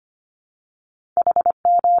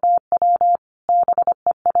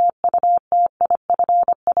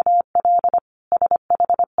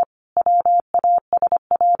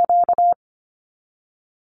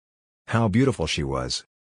How beautiful she was.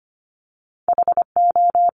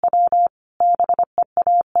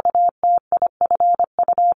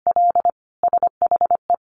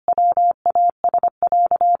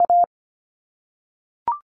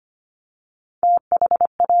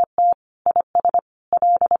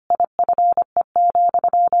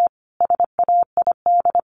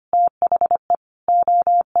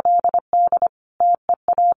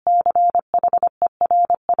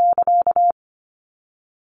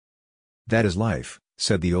 That is life,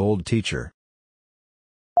 said the old teacher.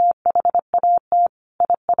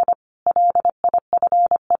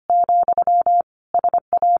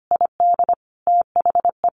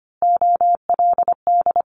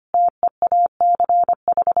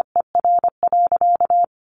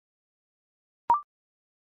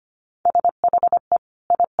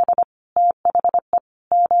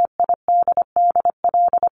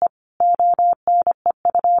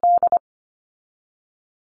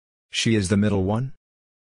 She is the middle one?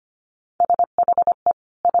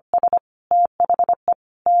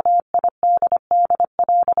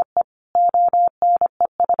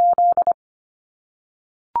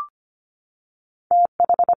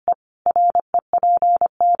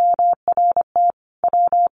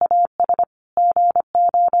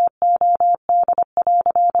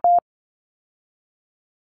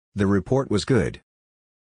 The report was good.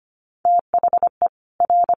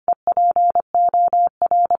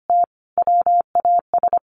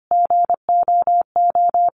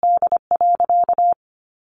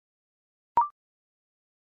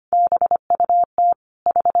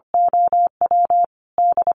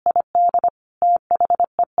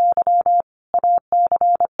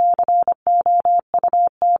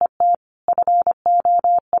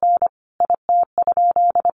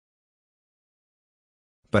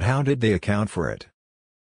 But how did they account for it?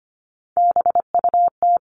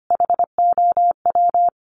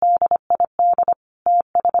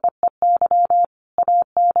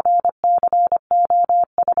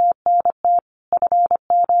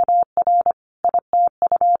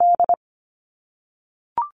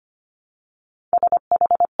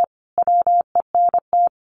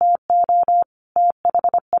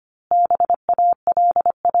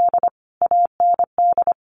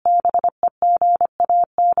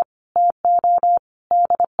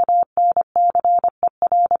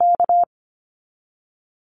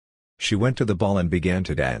 She went to the ball and began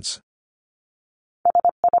to dance.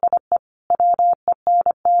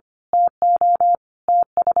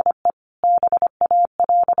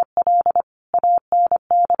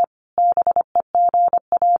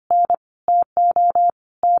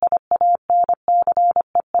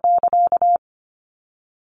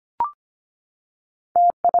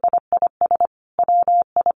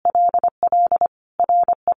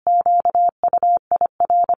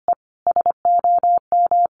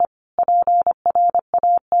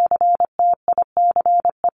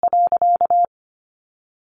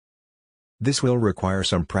 This will require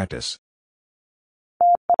some practice.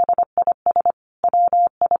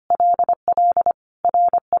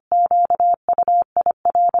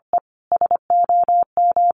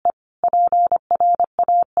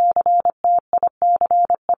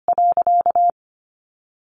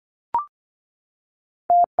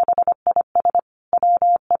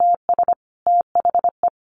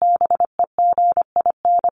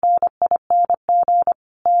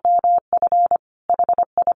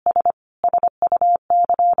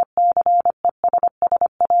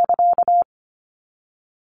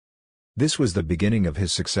 This was the beginning of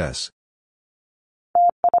his success.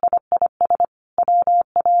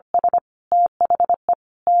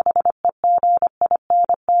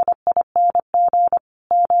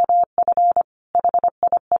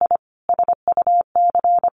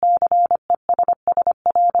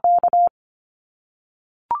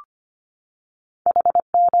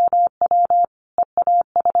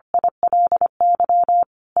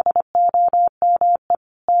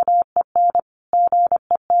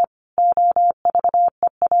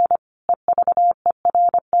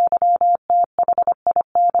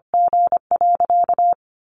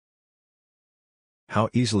 How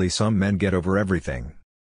easily some men get over everything.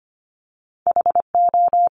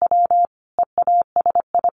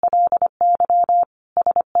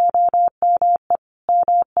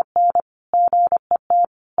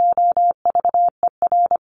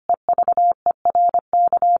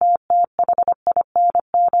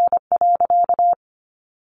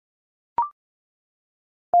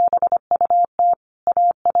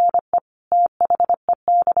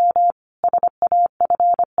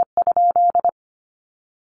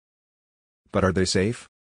 But are they safe?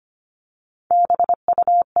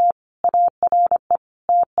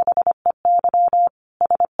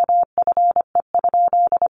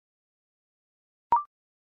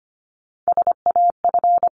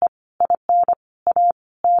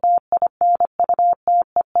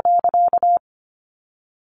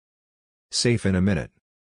 Safe in a minute.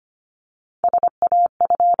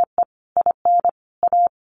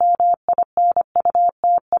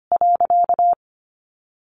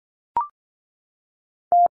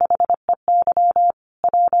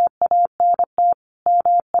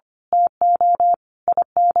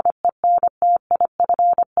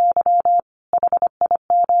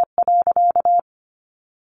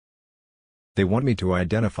 They want me to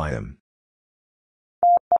identify him.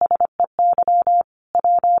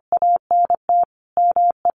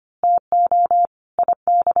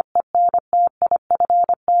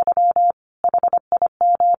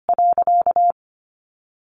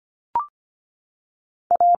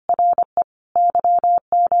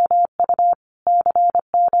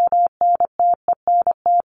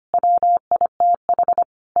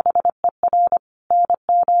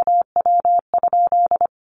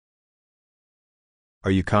 Are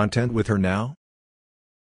you content with her now?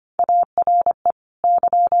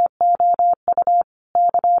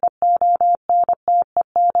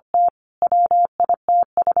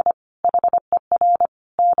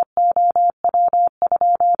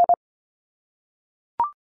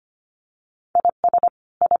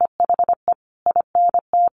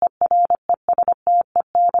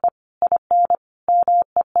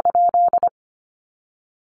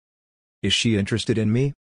 Is she interested in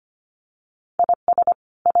me?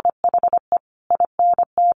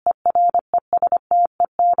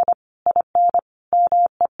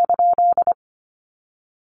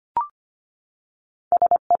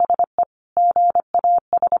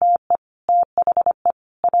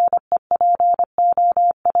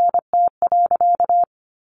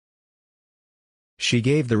 She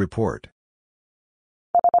gave the report.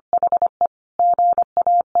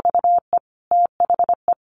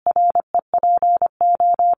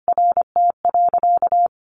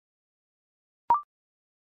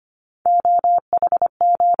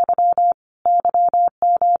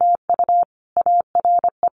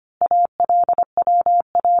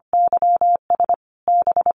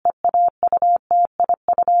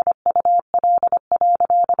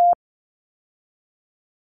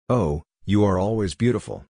 Oh, you are always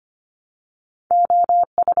beautiful.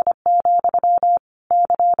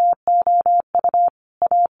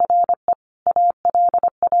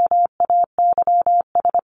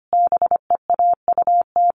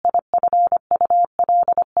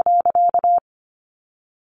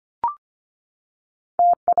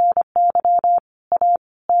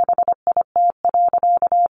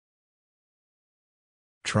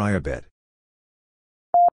 Try a bit.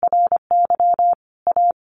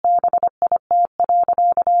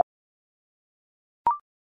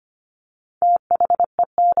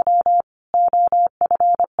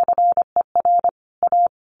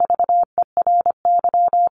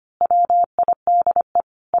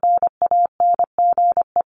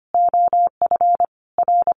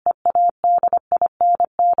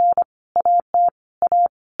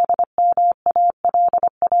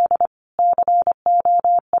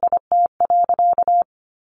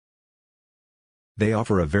 They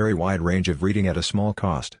offer a very wide range of reading at a small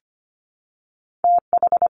cost.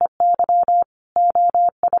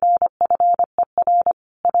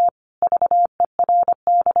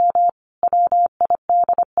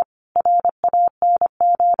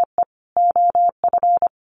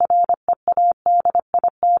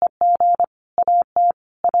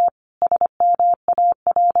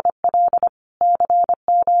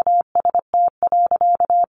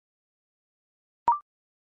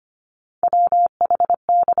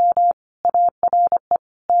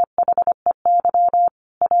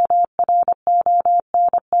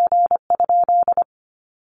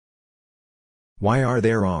 Why are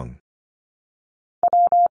they wrong?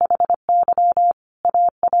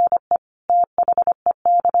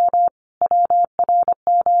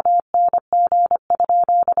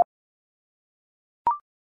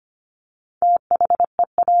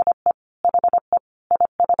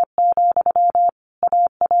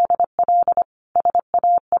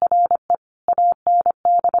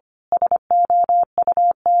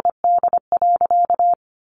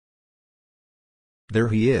 There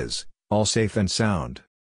he is, all safe and sound.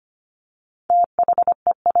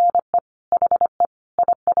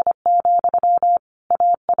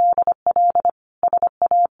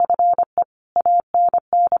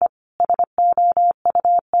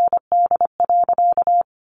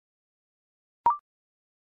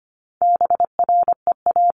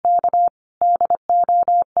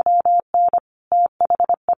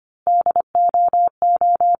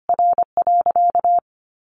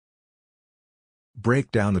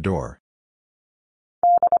 Break down the door.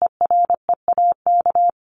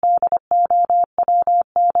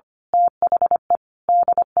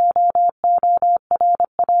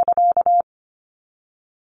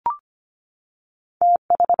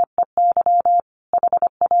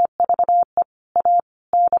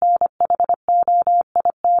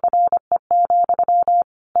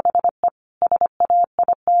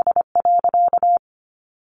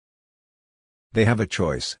 They have a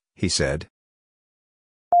choice, he said.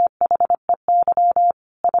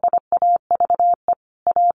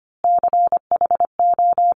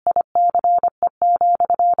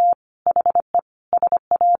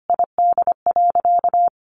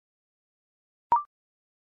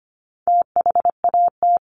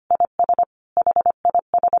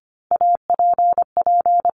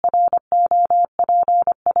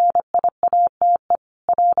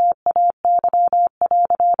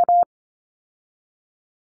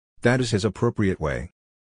 That is his appropriate way.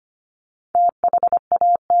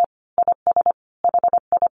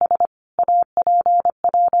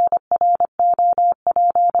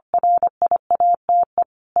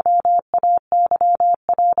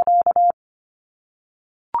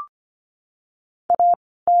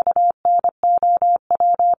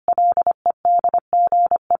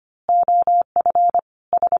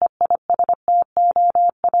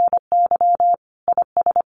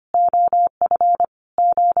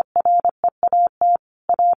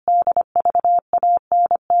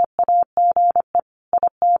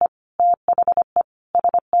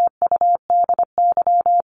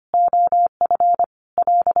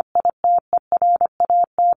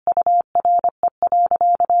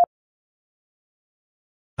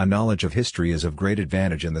 A knowledge of history is of great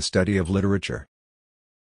advantage in the study of literature.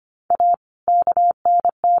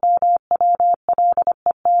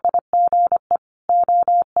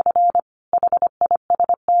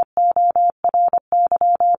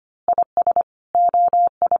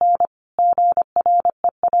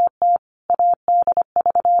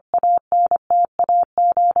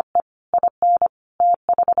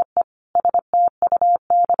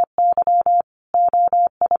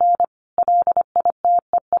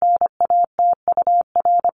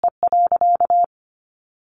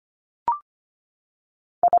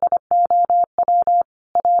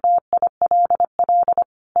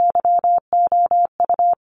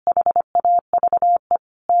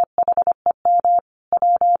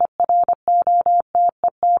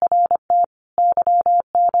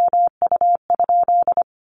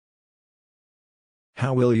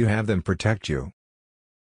 How will you have them protect you?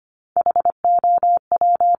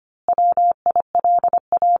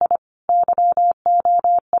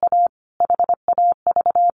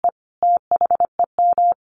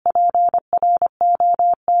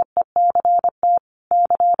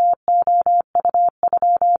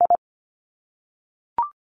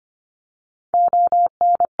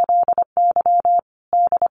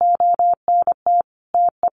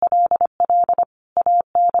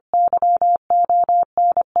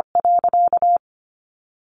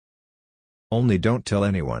 Only don't tell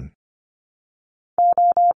anyone.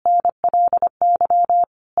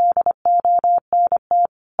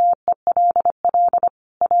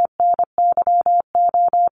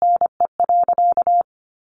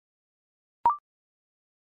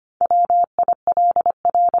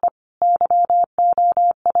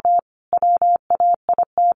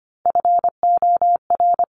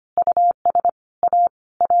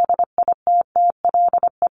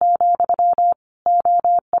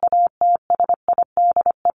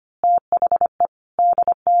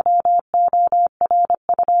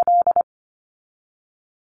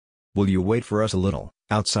 Will you wait for us a little,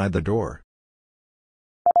 outside the door?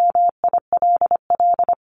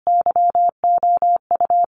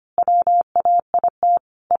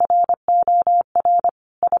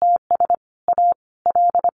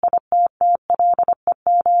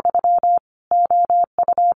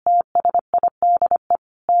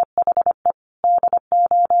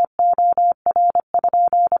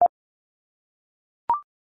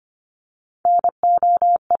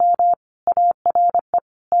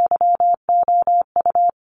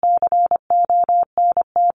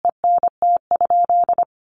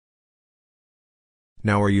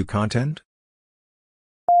 Now are you content?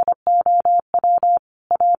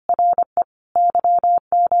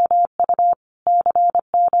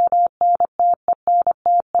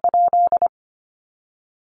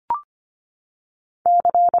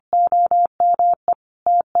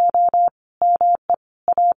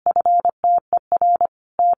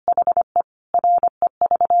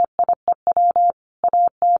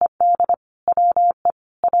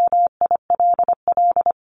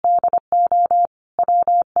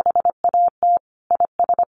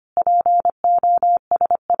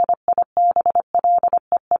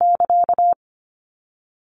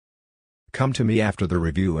 Come to me after the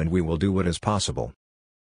review and we will do what is possible.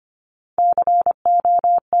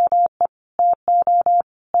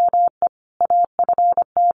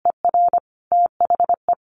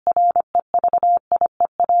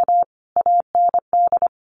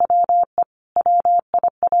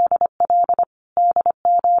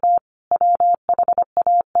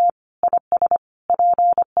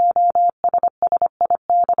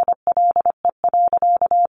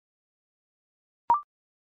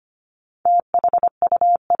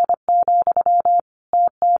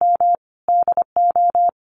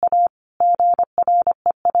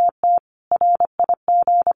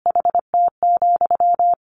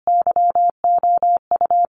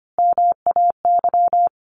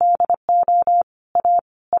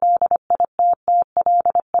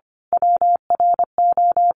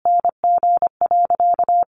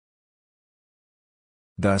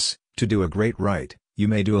 Thus, to do a great right, you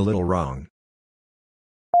may do a little wrong.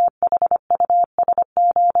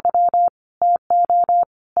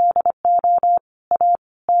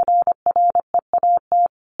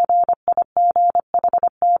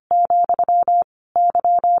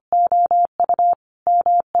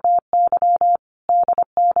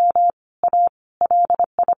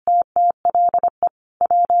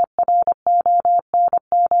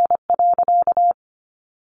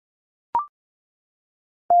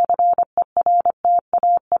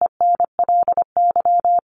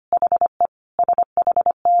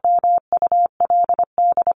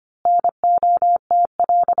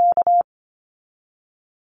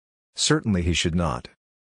 Certainly he should not.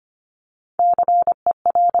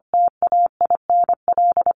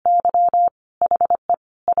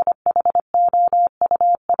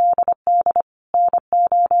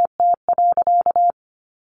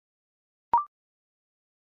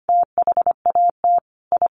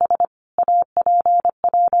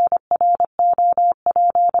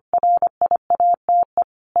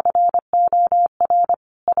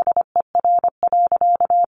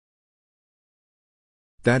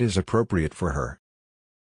 That is appropriate for her.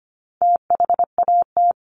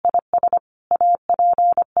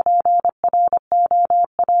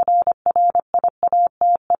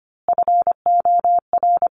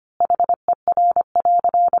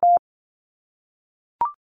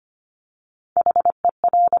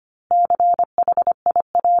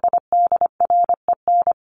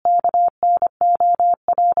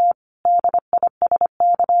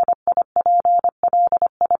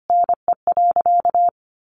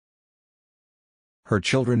 Her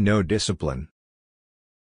children know discipline.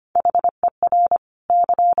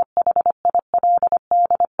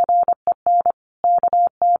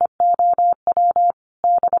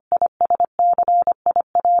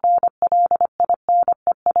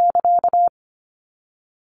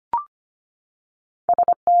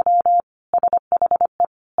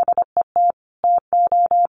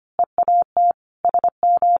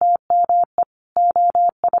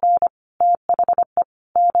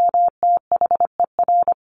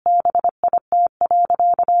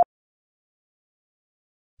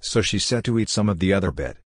 So she said to eat some of the other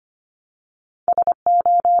bit.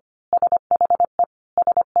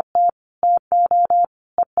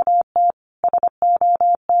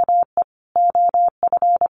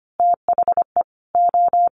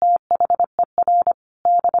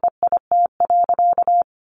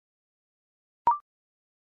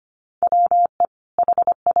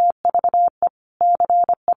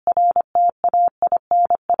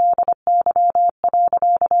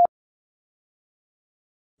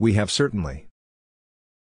 We have certainly.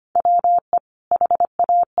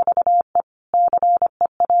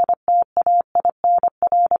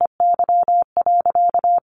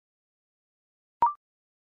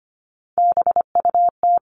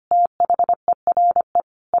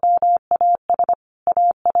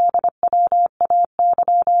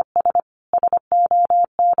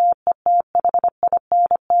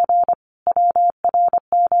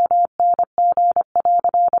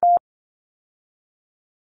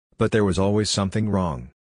 But there was always something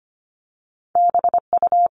wrong.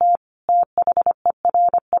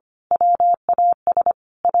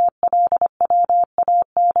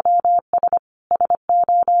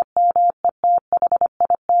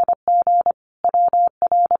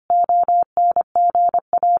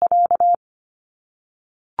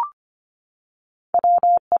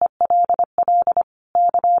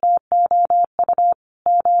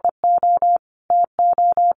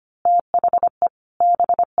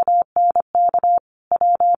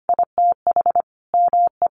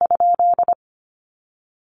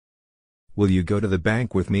 Will you go to the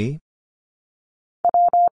bank with me?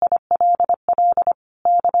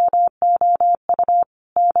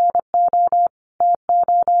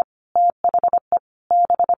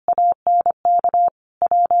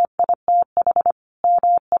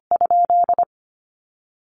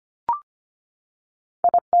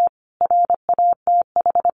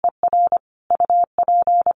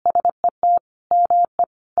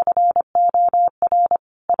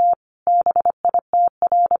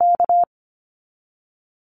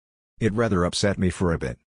 It rather upset me for a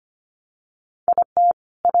bit.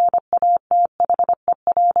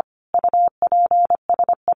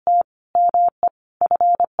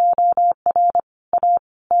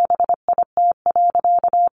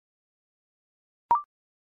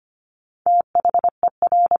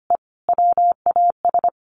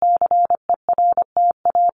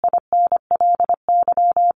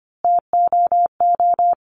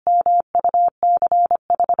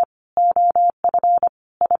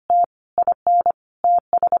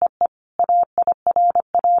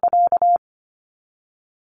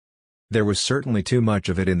 There was certainly too much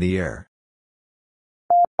of it in the air.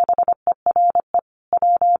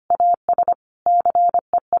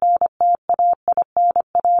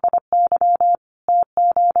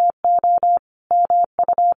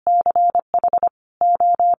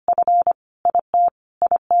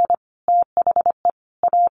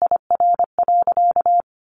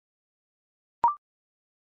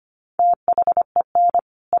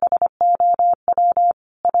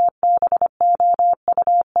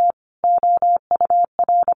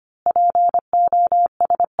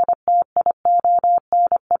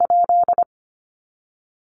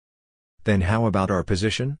 Then how about our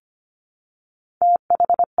position?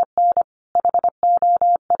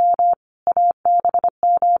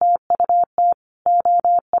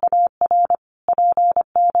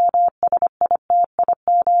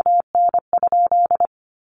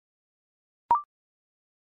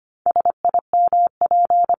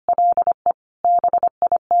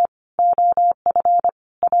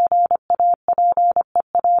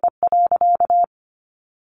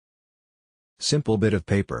 Simple bit of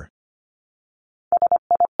paper.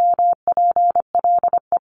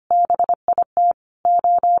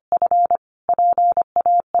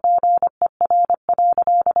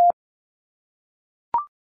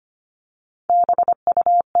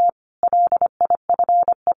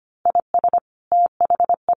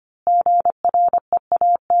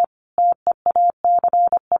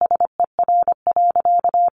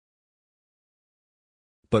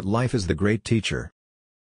 But life is the great teacher.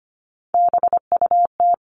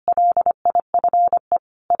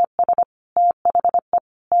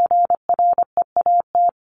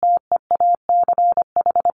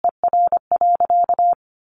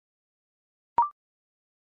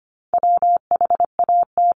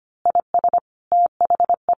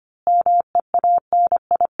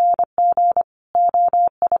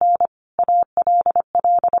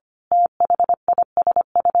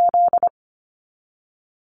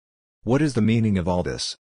 What is the meaning of all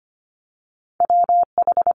this?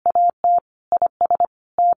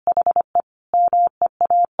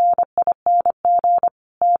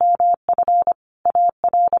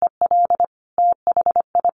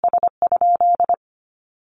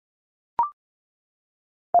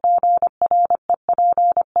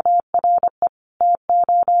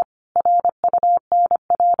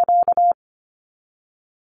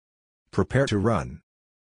 Prepare to run.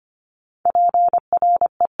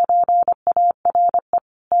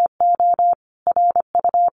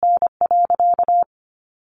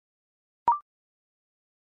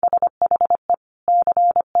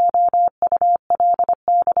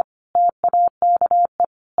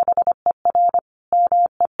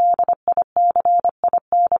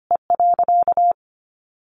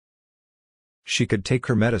 She could take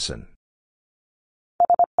her medicine.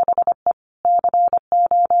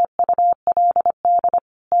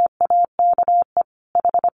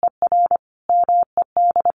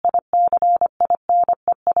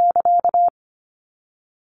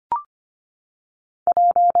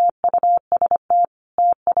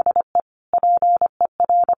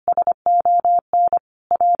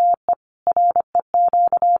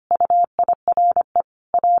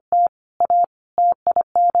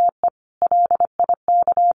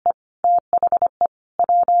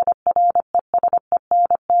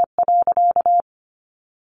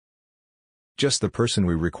 Just the person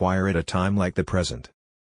we require at a time like the present.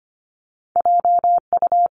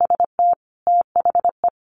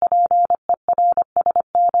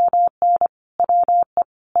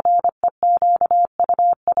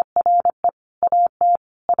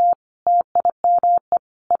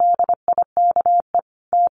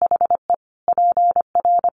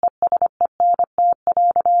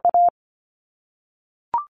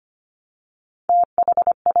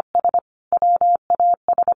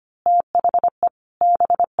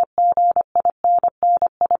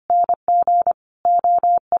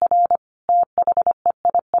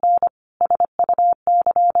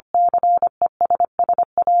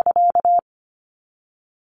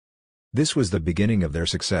 This was the beginning of their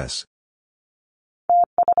success.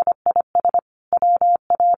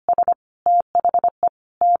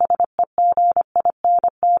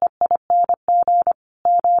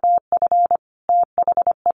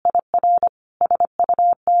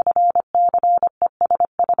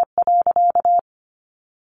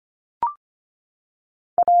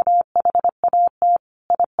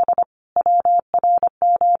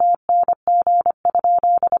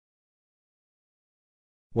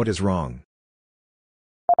 What is wrong?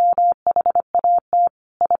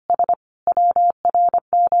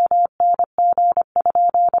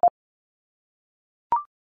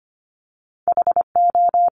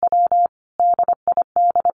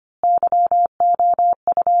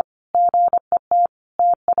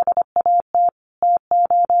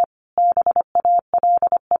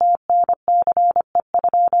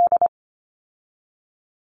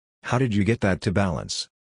 How did you get that to balance?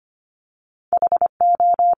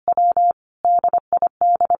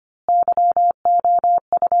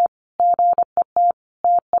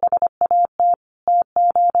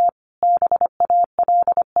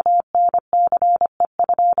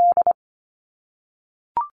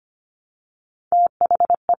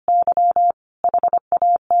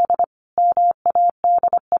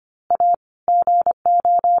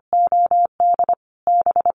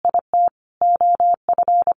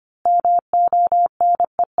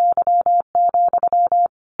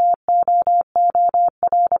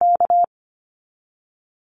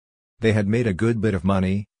 They had made a good bit of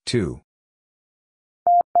money, too.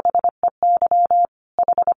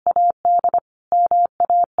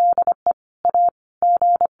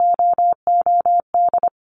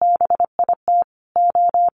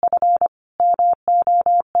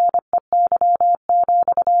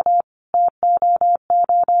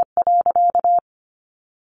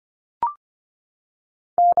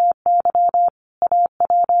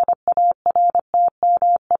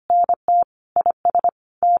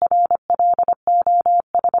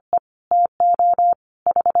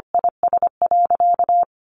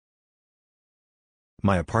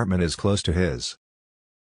 My apartment is close to his.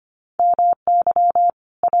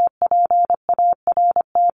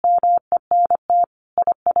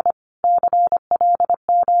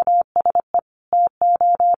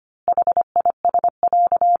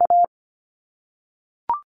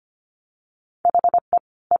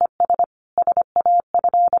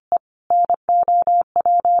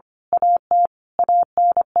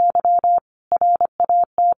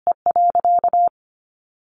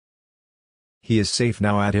 He is safe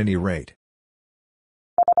now at any rate.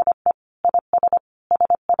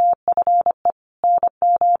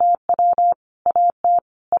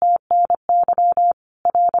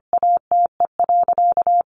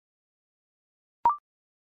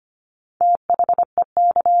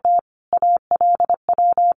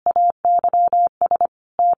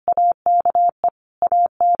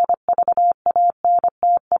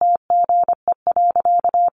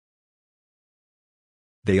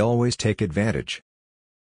 They always take advantage.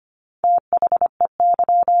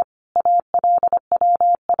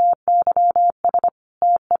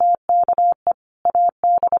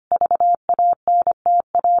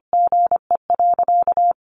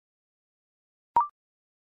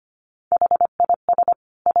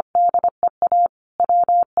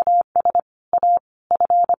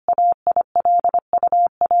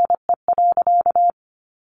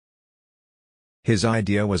 His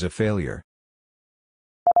idea was a failure.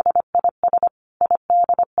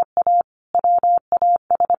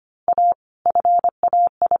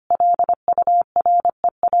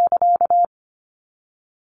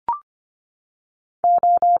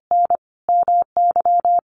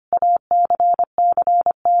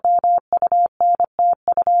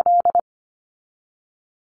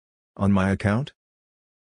 On my account?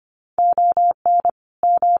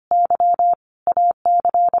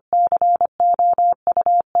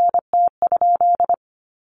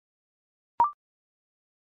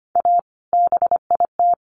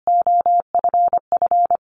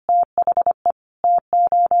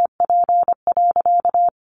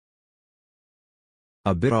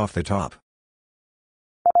 A bit off the top.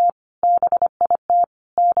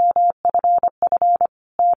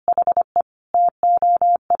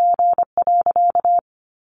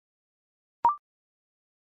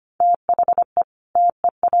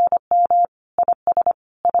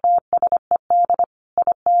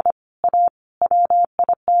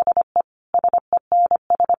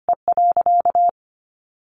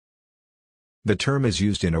 The term is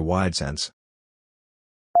used in a wide sense.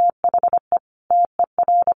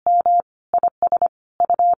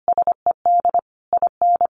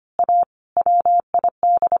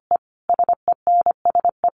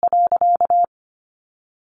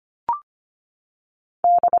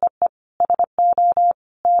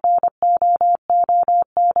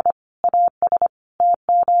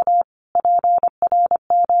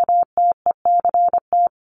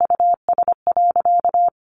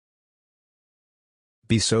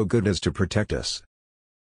 Be so good as to protect us.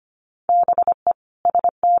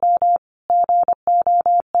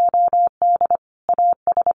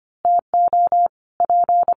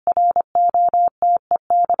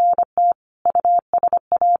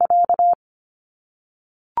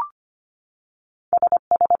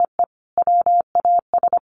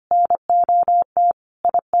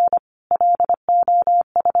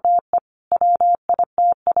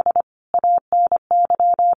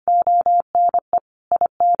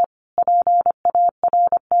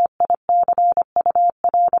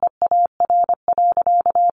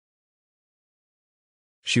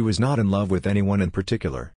 She was not in love with anyone in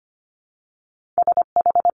particular.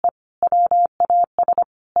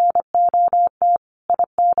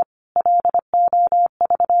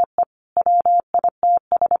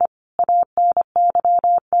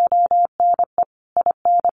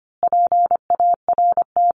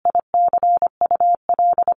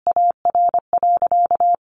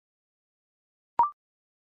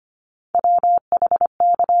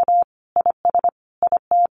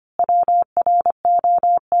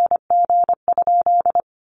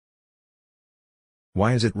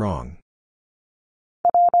 Why is it wrong?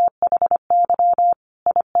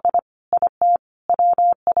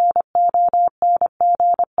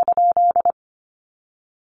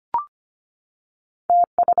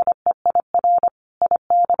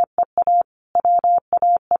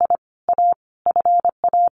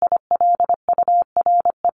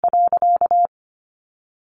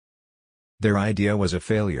 Their idea was a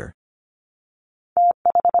failure.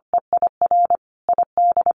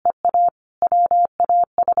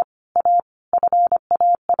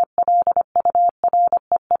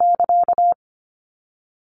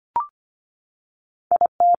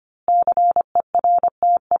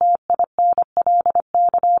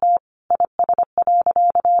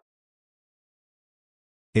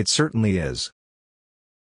 It certainly is.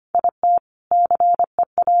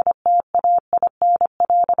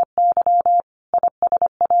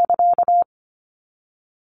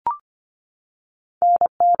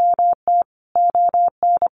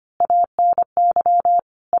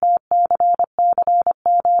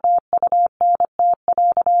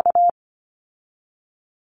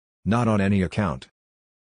 Not on any account.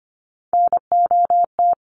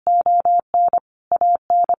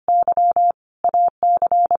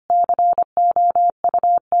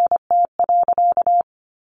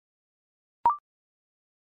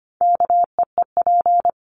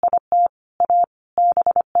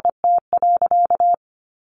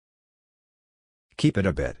 Keep it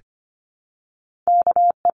a bit.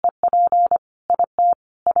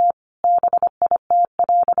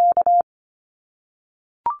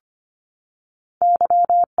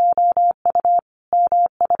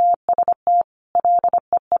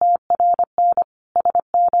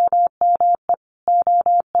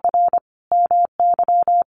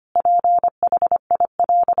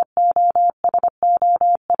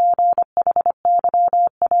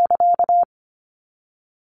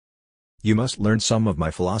 You must learn some of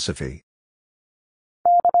my philosophy.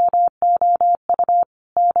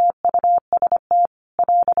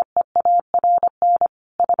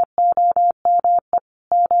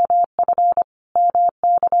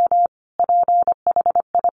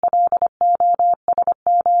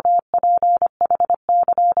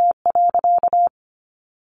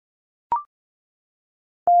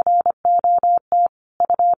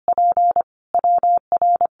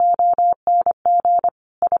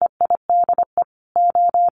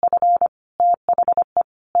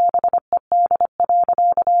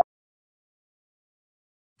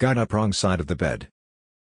 Got up wrong side of the bed.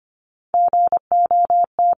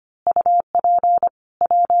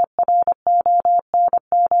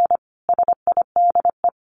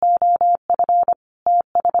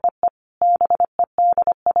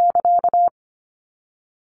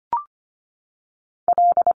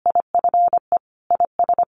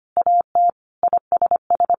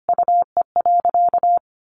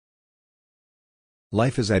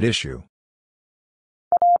 Life is at issue.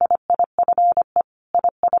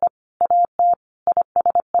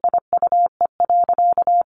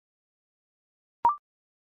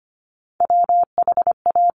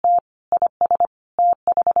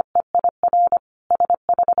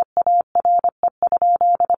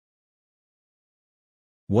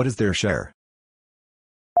 What is their share?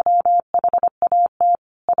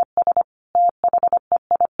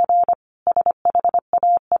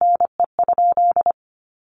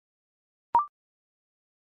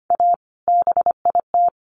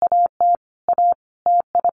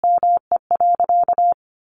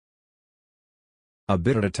 A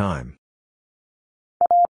bit at a time.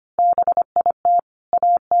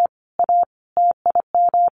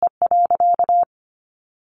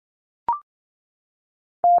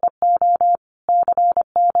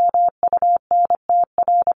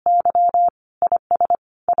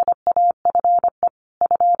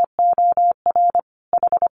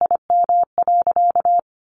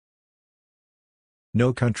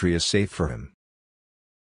 No country is safe for him.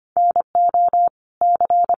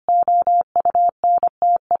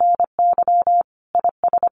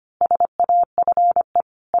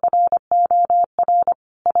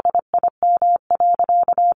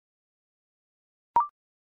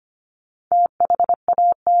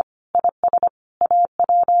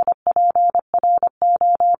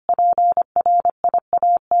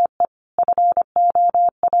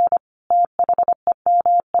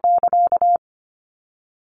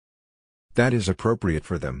 That is appropriate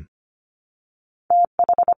for them.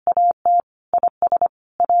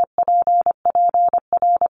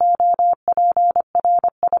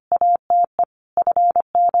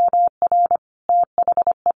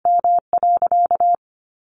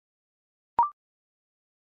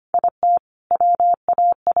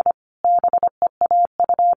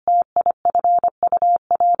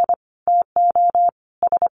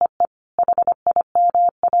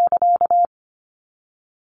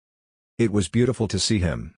 It was beautiful to see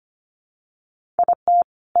him.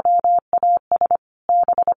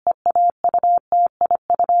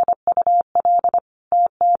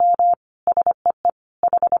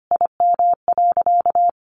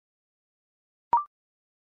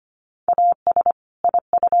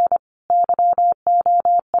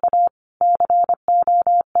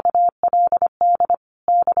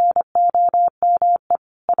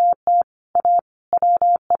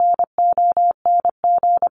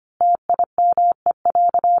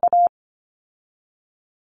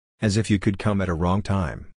 As if you could come at a wrong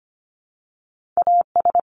time.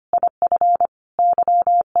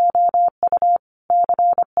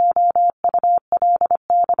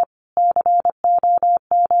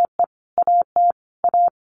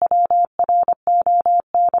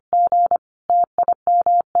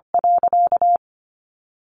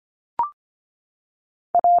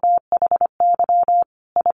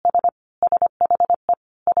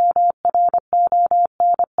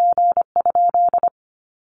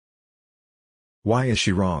 Why is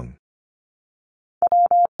she wrong?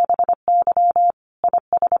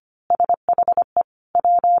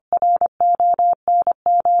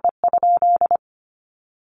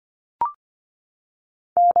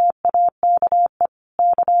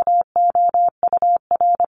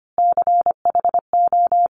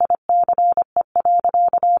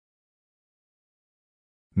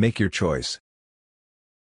 Make your choice.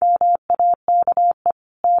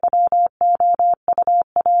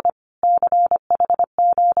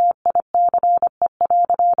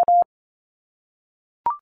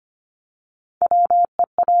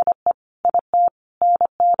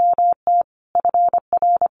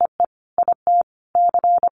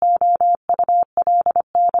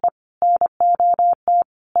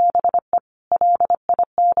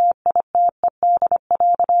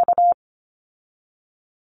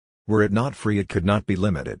 Were it not free, it could not be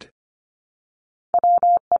limited.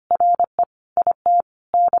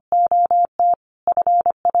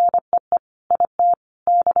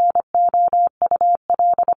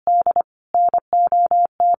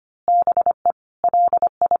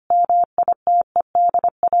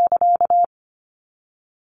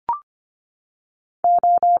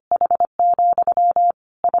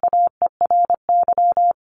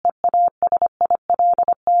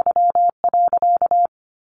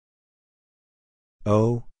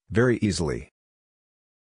 Oh, very easily.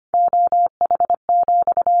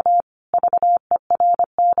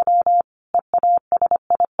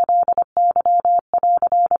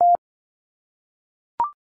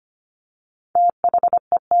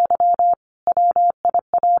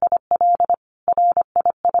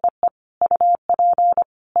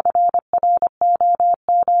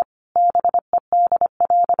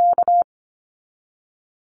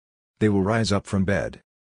 They will rise up from bed.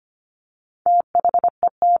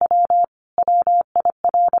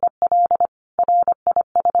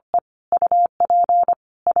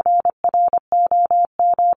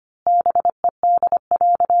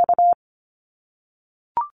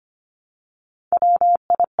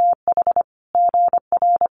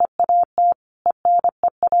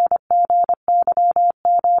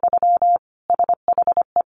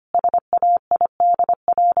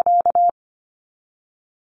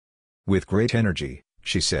 With great energy,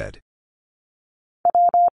 she said.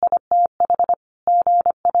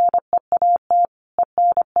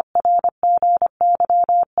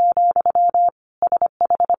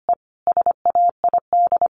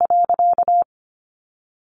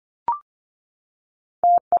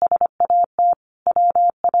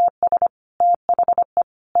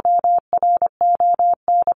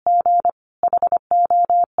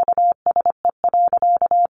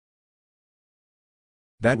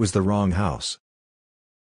 That was the wrong house.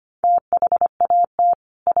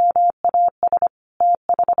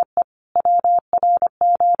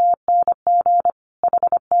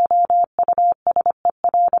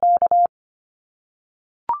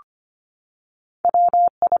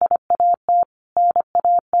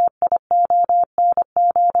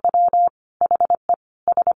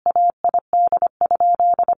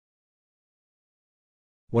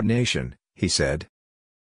 What nation, he said.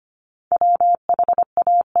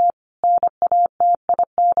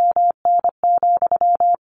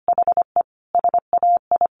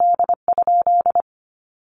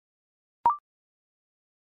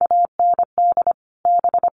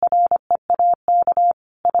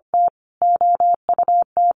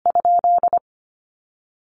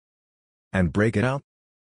 And break it out?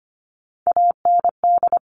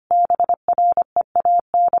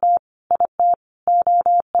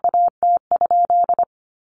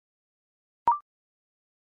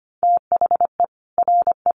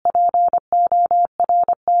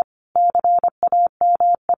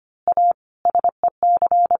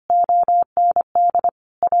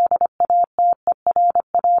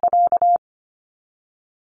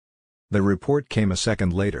 The report came a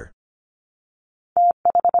second later.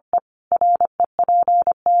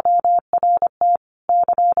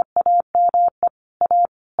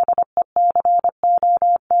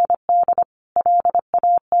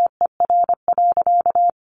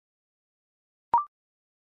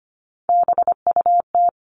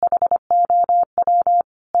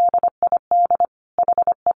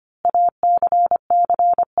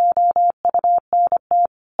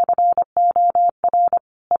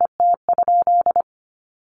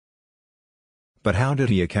 But how did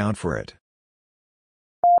he account for it?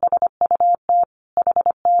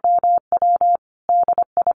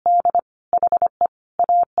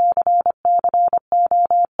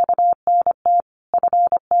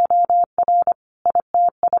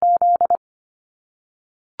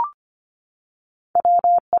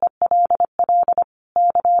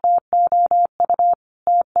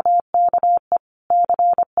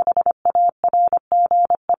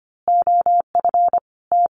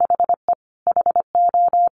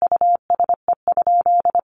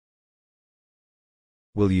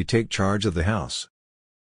 Will you take charge of the house?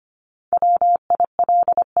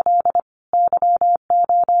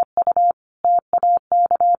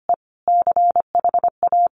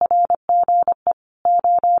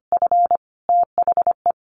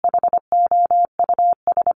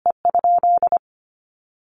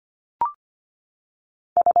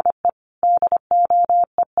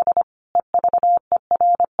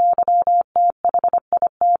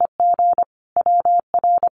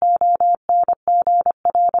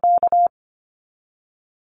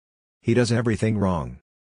 He does everything wrong.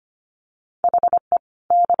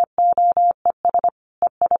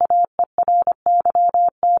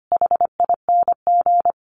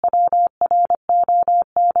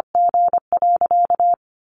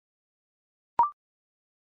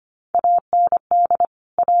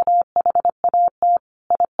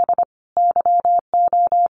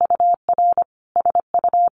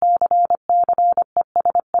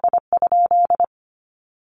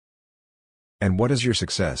 And what is your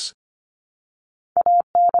success?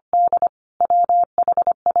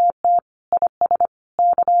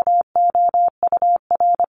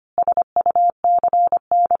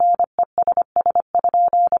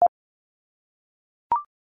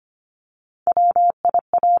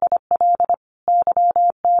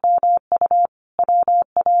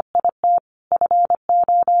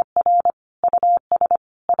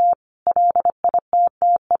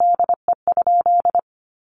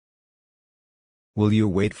 Will you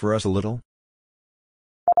wait for us a little?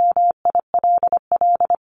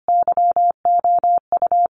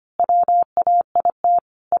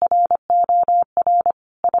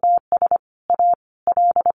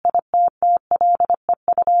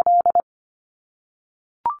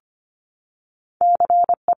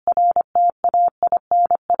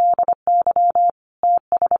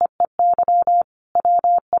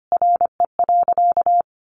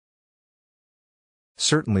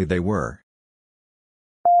 Certainly they were.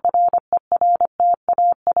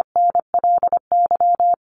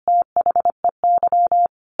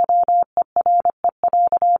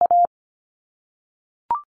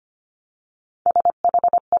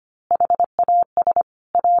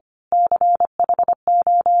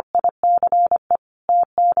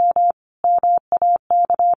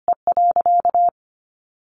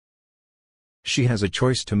 She has a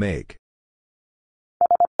choice to make.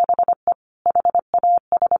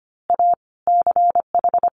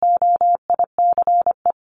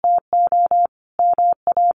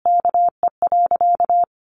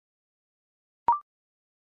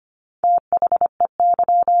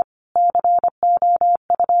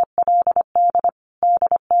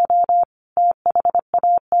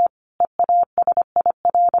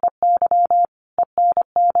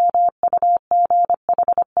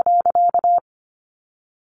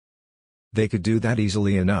 They could do that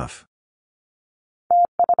easily enough.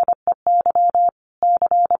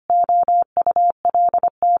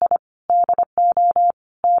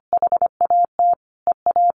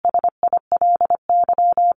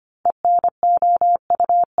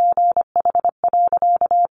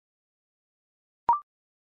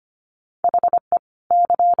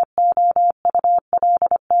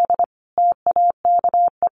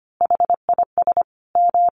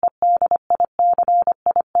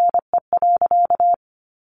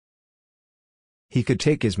 He could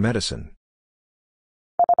take his medicine.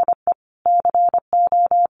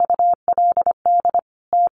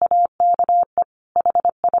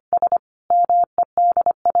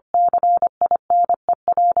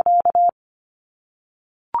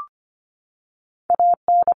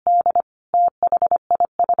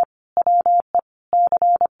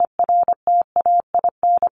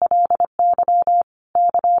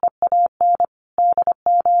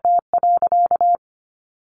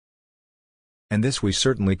 And this we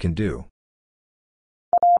certainly can do.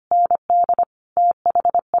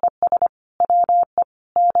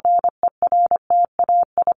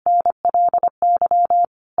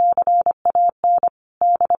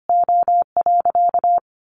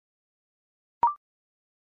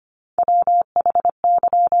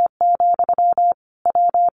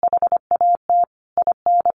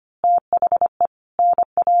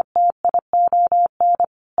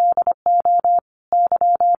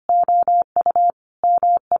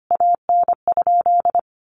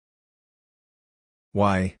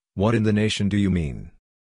 Why, what in the nation do you mean?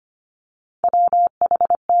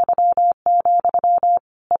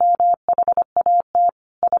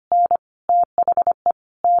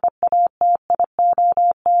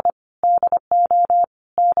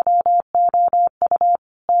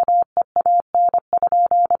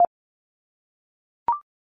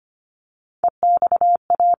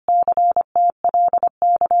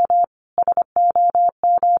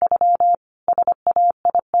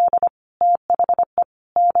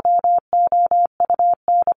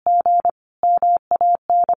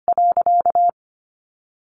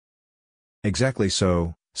 Exactly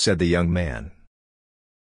so, said the young man.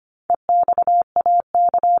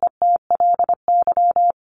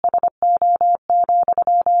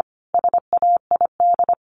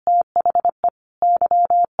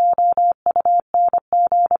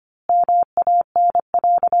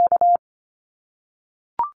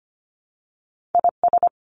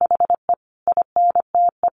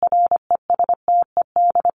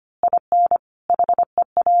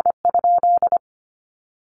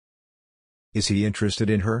 Is he interested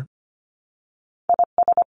in her?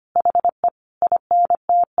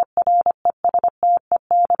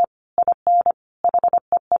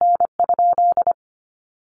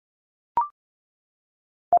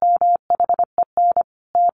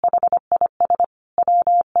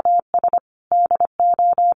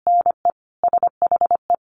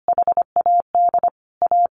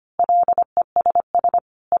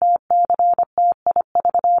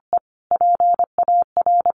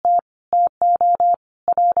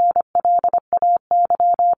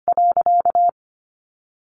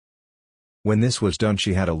 When this was done,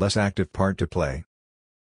 she had a less active part to play.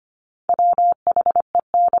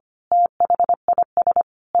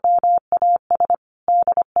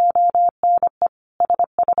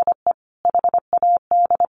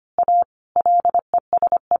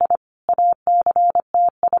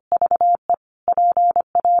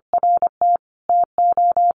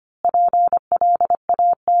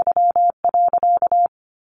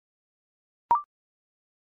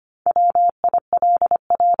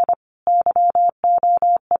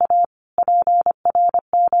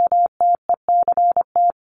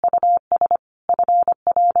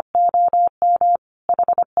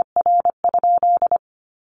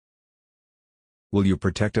 Will you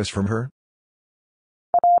protect us from her?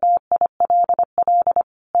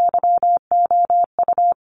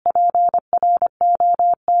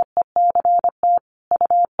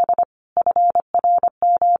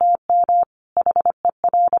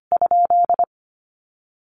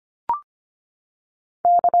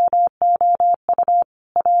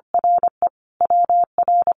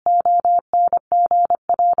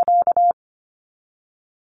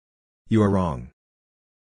 You are wrong.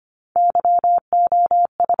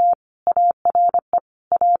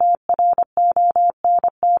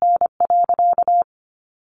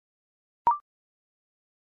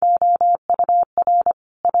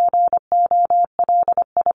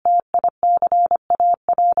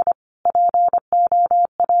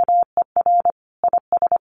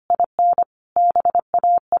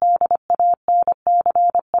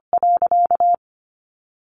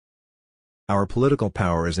 Our political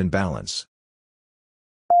power is in balance.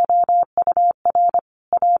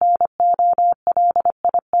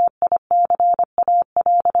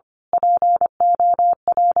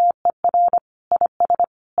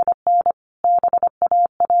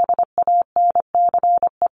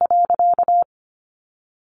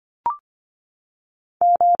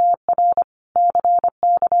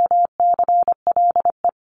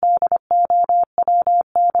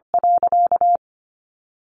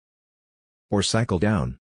 Or cycle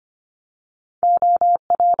down.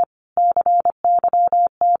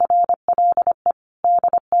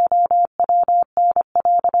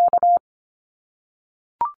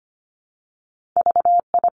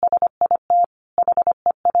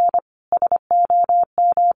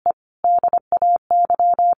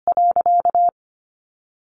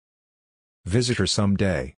 Visit her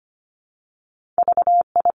someday.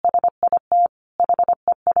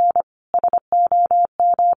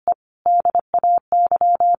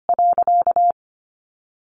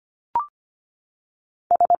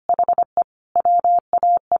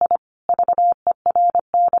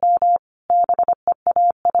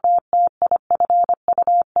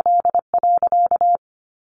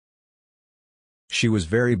 She was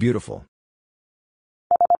very beautiful.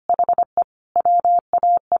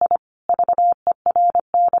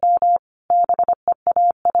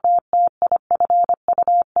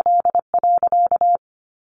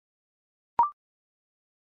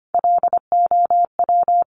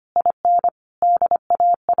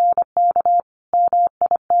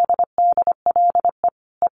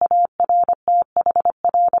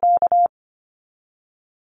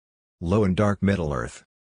 Low and dark Middle-earth.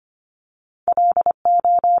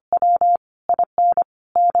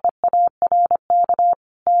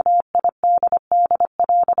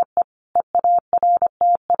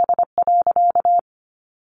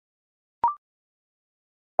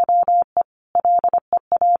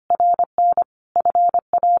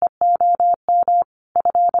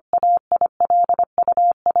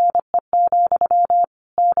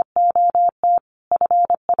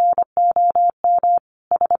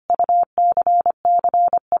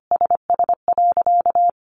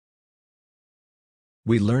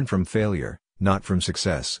 We learn from failure, not from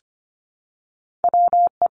success.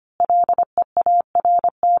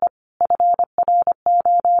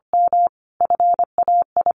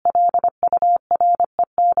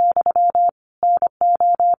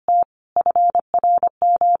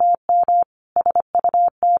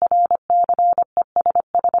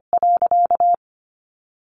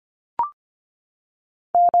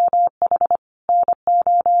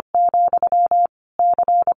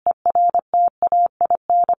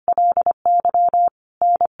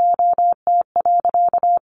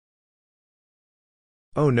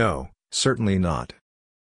 Oh no, certainly not.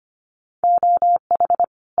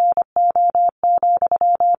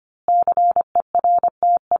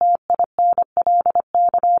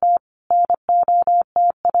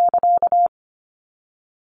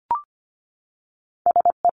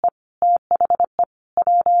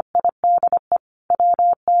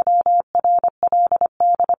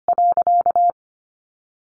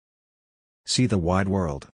 See the wide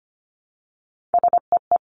world.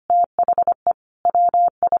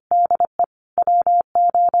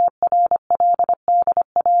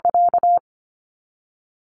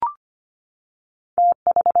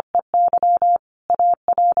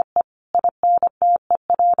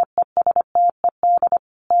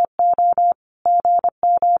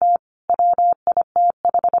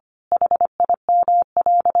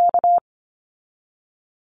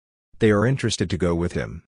 They are interested to go with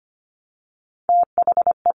him.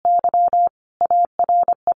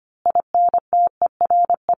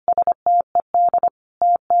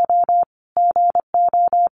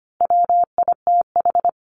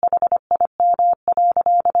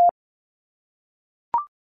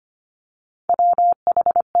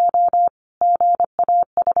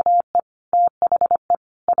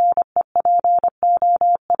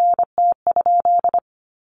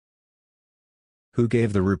 Who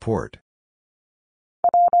gave the report?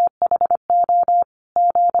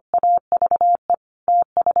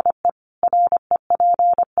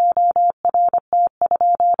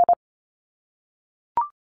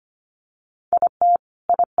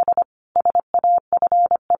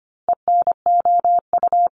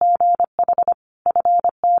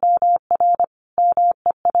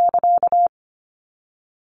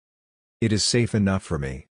 It is safe enough for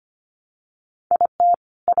me.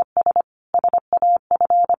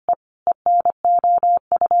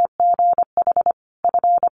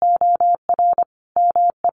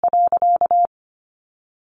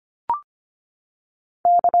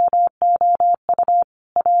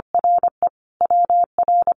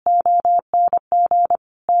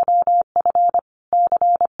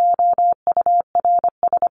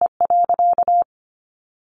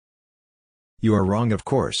 You are wrong, of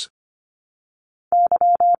course.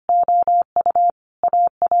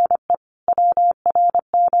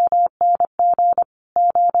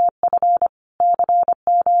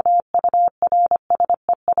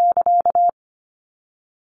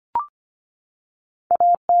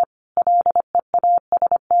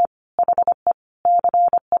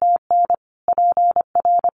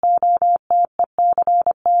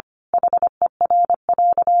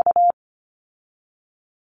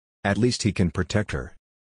 At least he can protect her.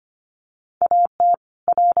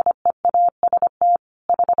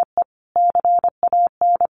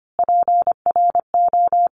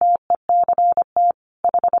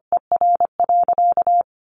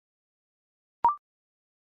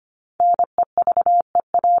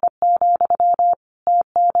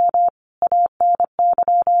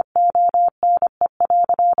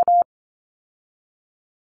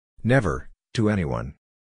 Never, to anyone.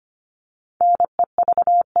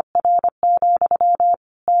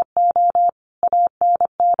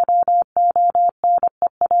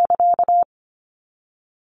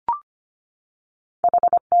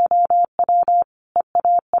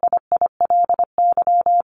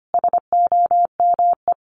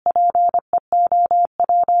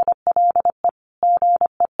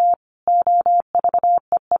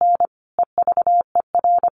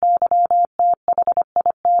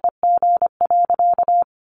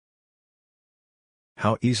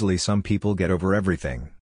 How easily some people get over everything.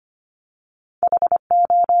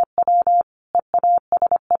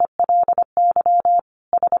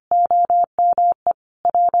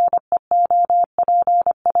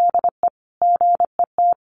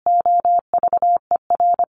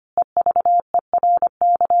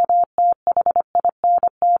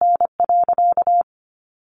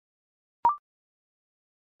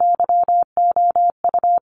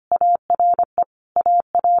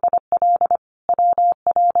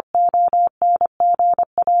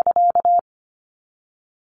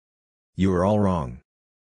 You are all wrong.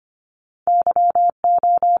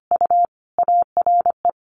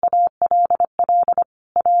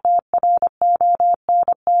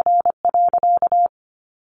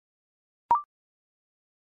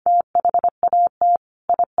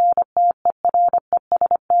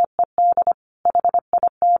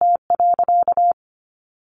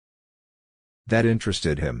 That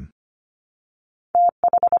interested him.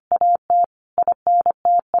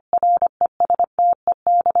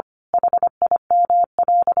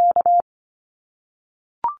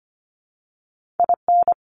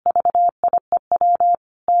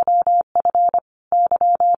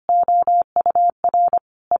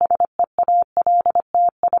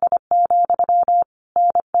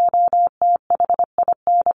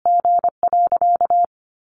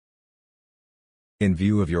 In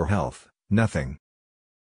view of your health, nothing.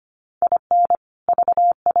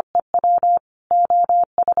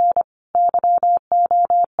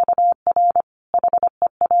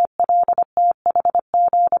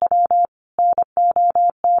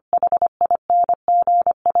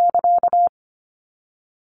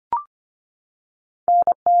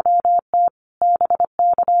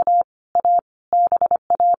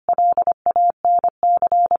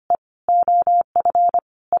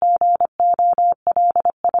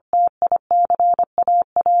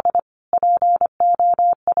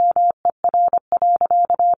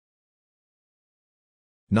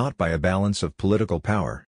 Not by a balance of political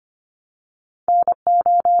power.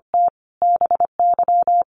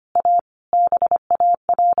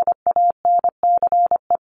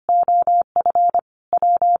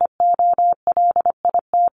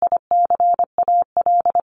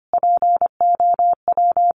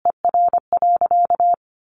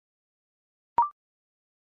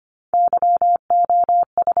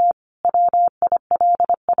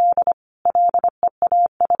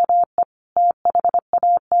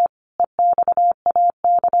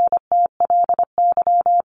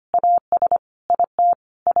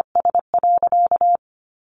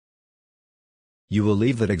 You will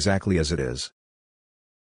leave that exactly as it is.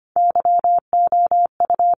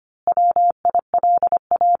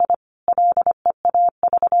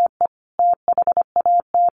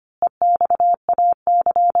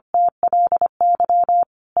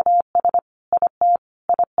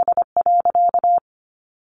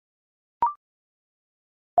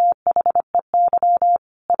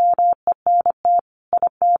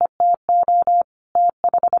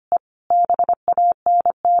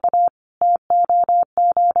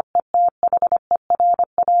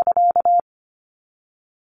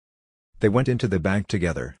 They went into the bank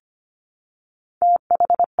together.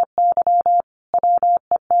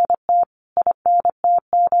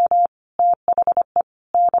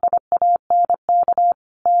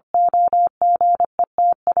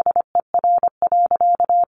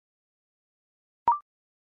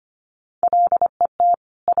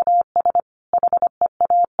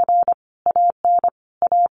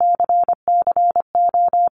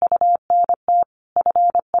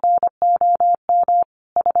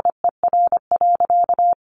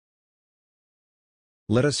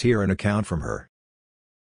 Let us hear an account from her.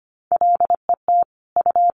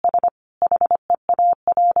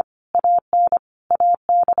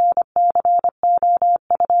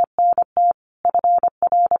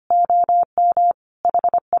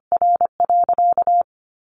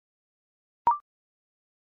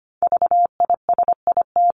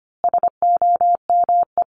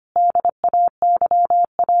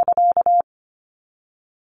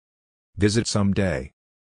 Visit someday.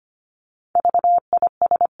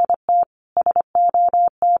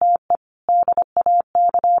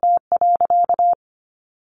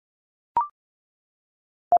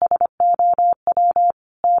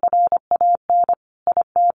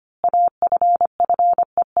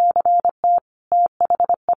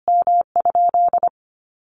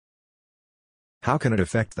 How can it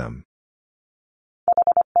affect them?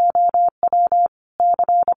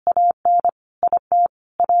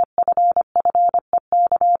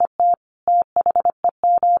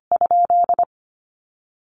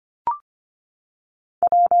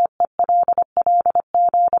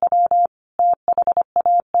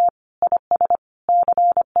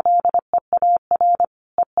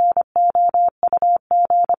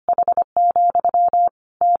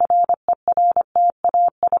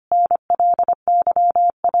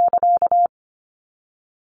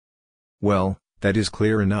 Well, that is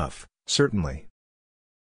clear enough, certainly.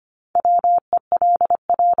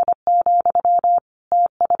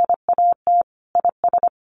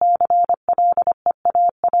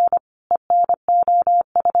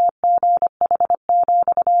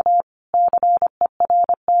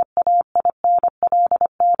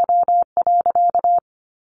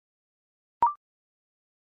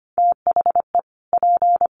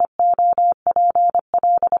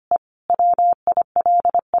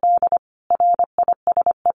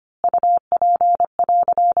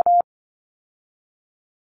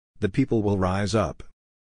 The people will rise up.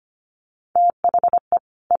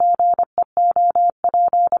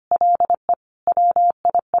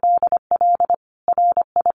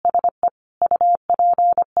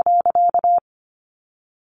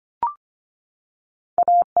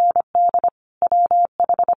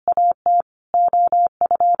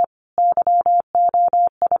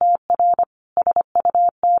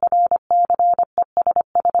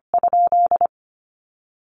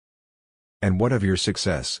 And what of your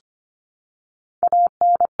success?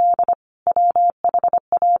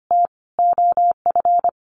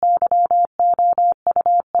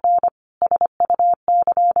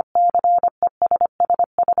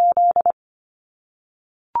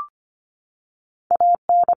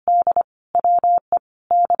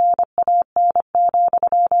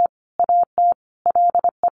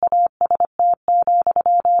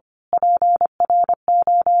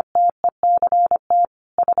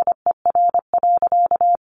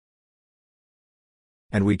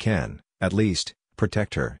 And we can, at least,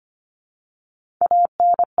 protect her.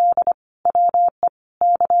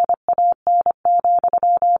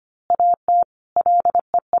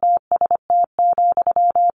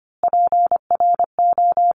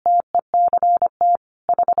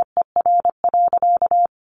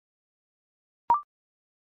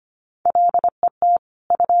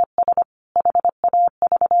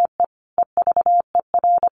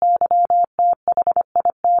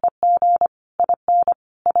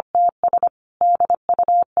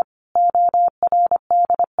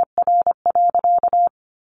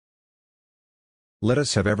 Let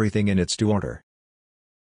us have everything in its due order.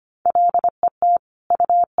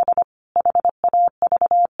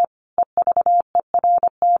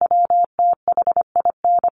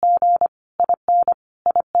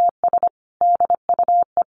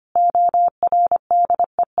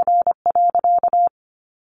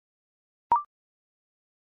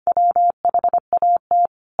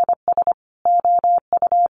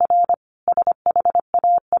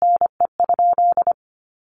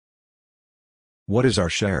 What is our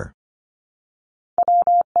share?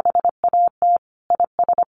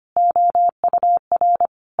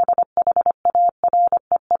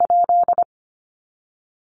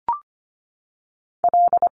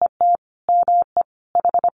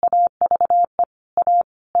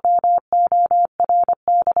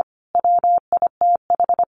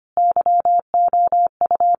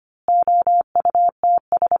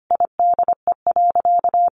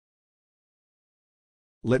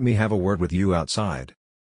 Let me have a word with you outside.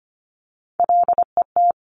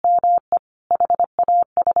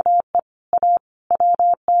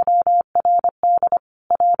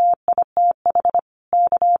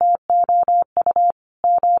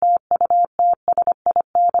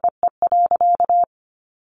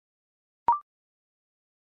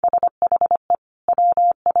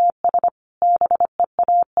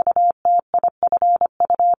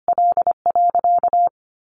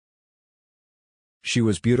 She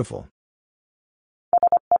was beautiful.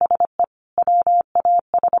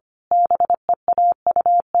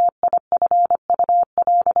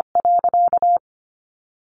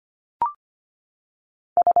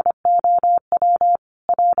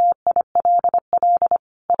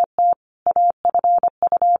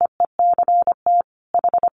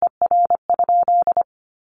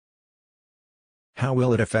 How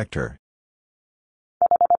will it affect her?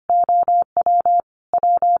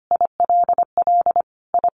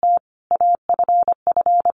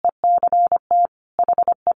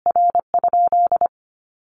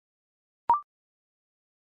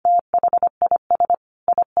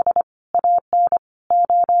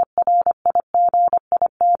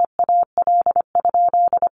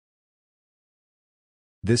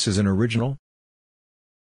 This is an original?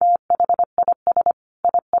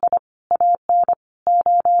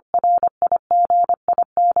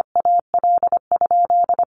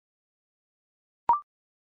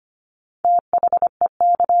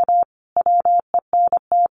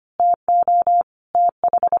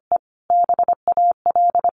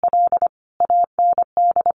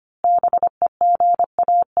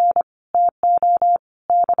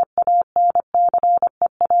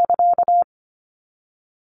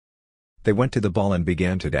 They went to the ball and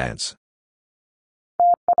began to dance.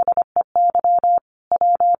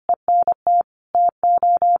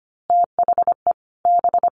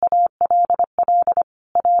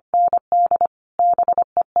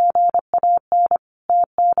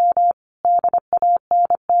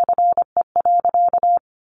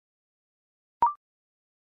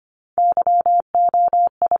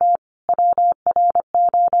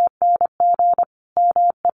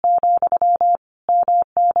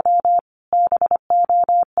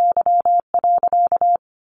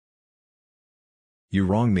 You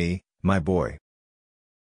wrong me, my boy.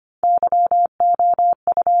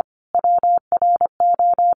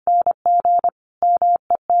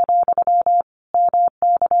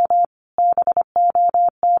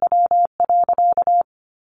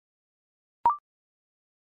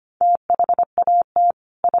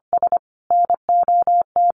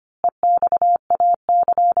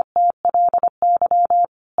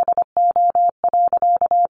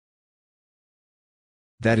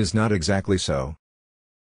 That is not exactly so.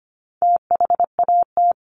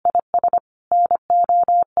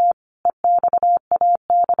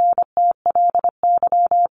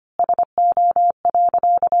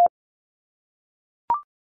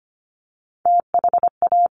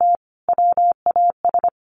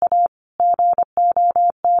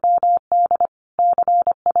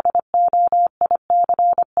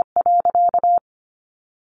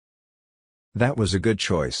 That was a good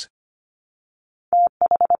choice.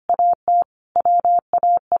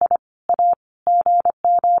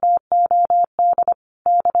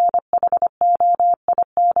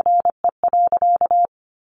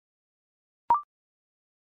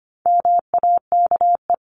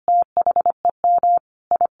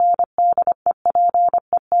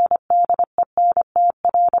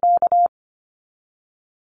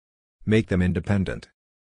 Make them independent.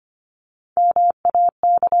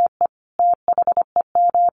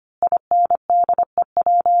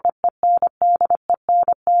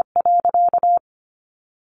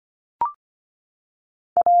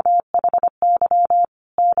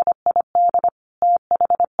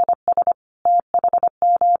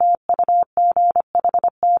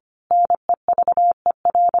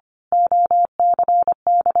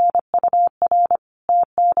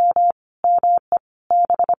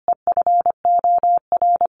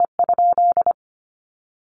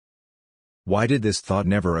 Why did this thought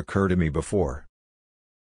never occur to me before?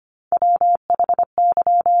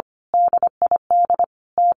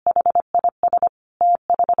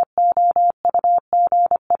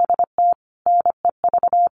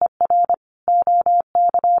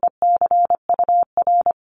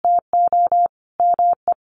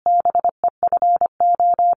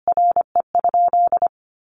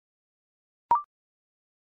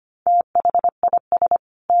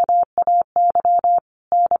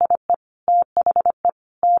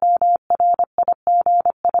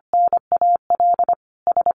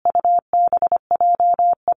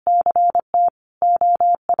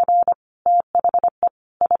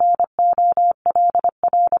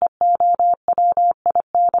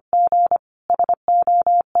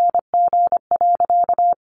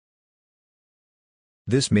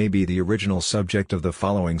 This may be the original subject of the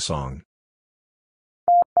following song.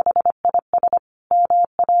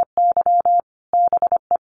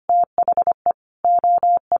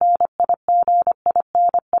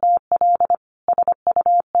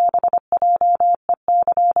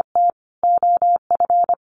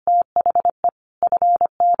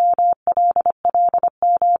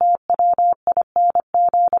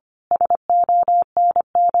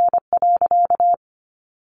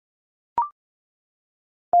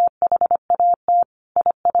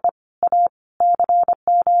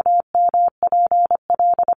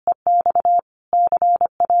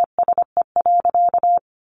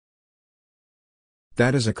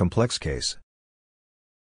 That is a complex case.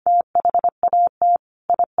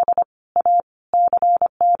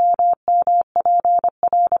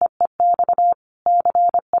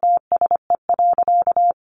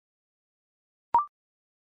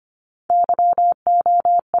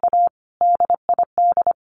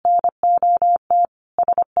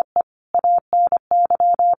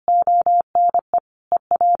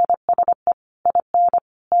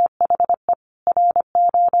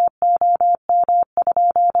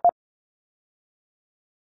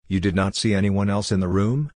 You did not see anyone else in the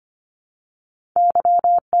room?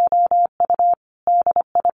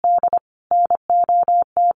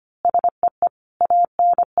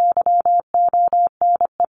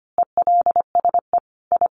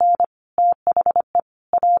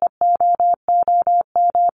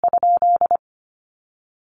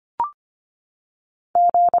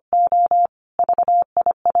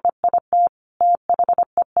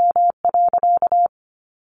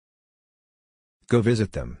 Go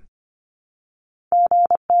visit them.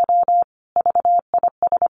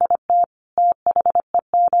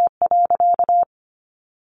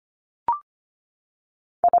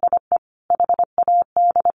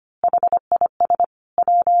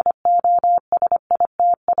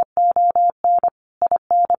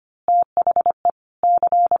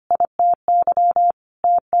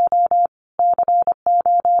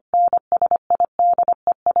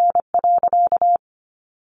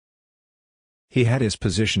 He had his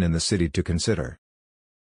position in the city to consider.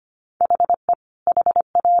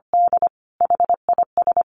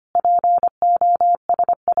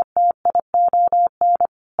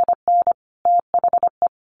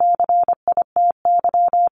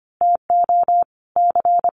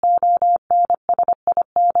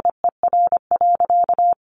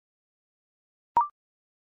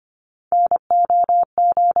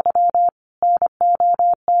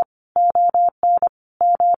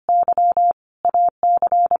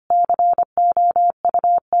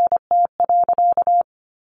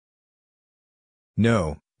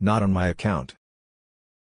 No, not on my account.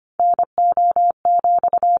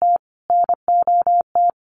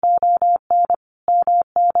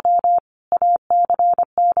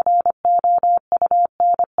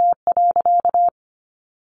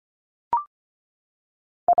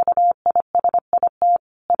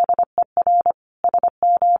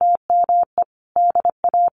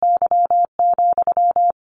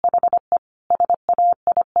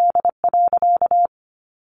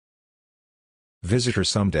 Visit her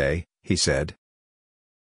someday, he said.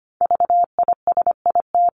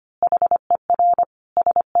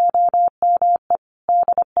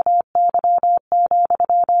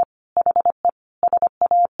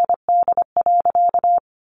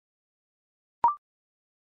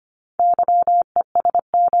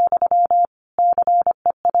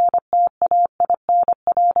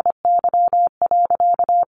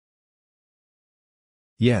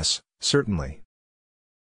 Yes, certainly.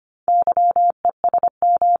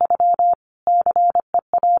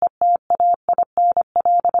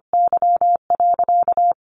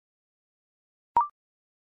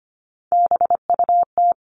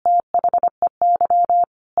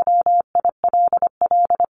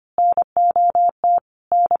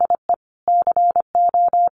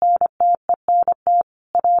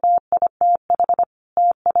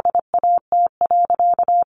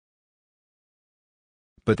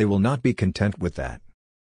 But they will not be content with that.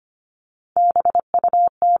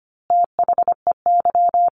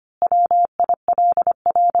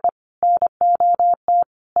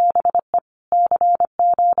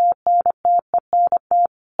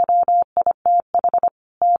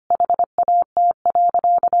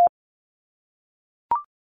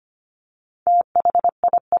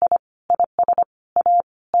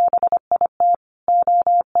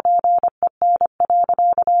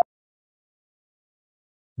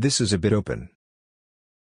 This is a bit open.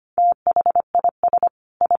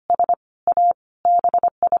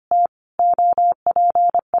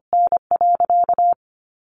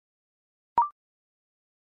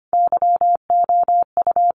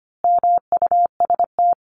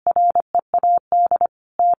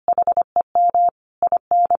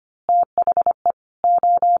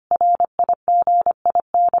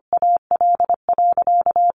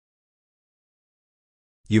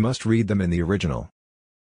 You must read them in the original.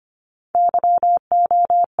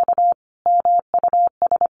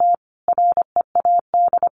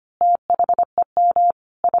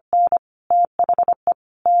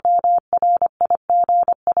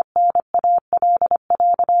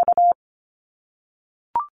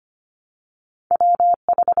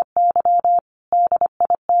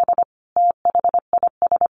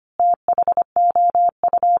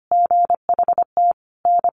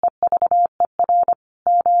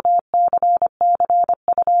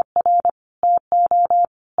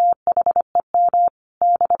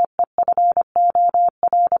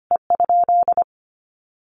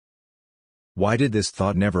 Why did this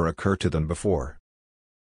thought never occur to them before?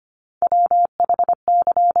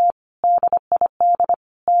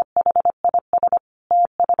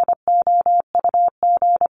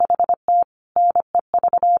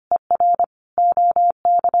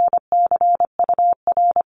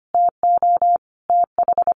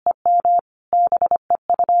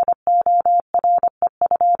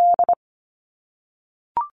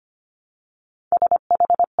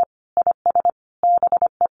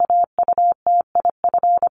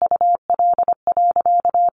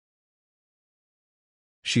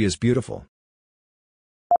 She is beautiful.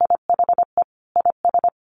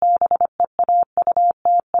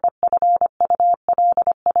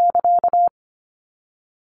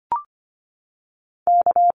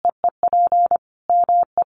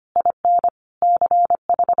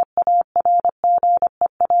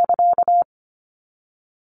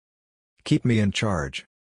 Keep me in charge.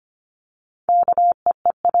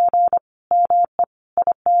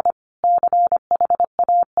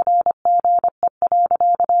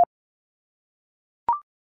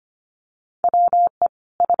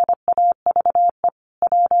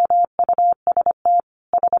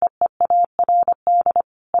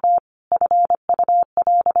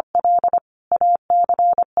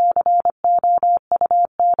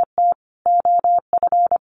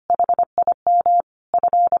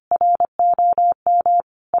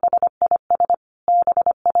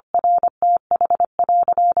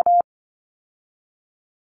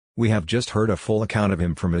 We have just heard a full account of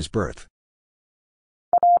him from his birth.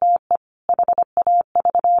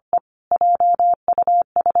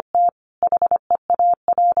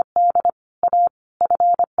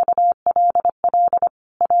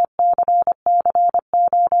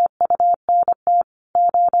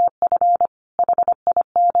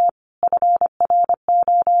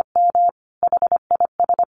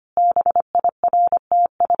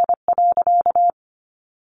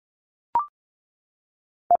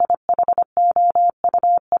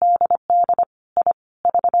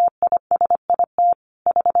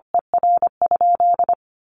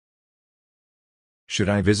 Should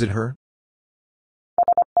I visit her?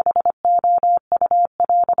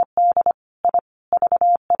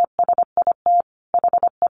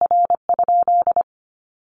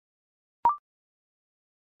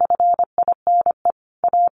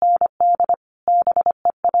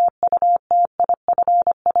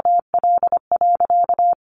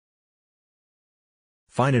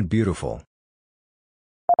 Fine and beautiful.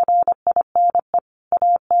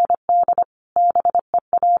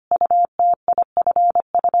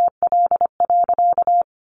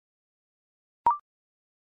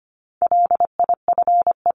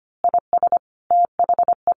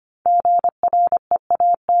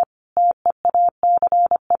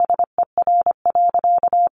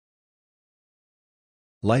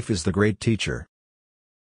 Life is the great teacher.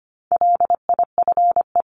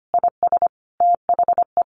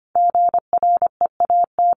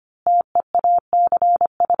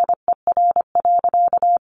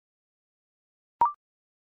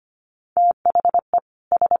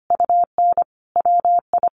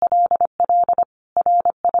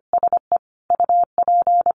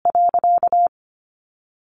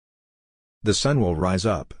 The sun will rise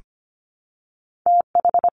up.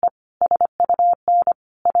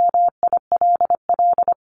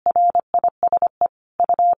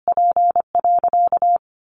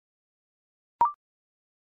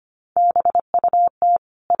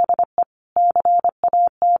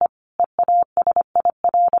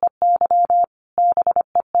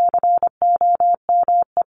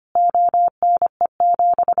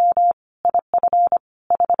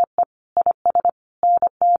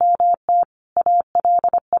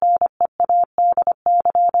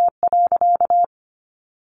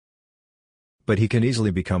 But he can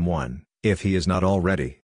easily become one, if he is not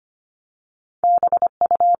already.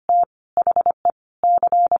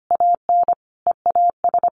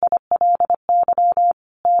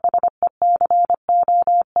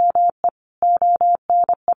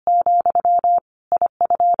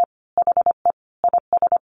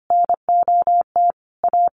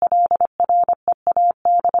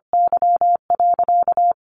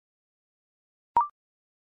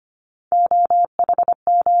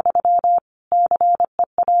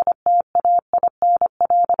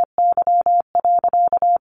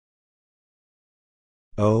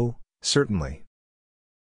 Oh, certainly.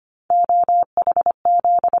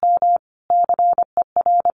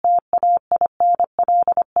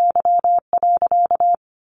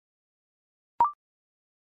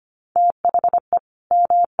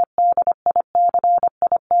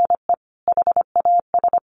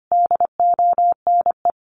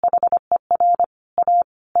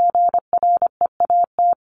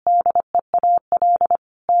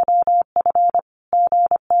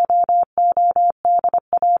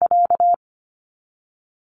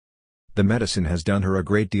 The medicine has done her a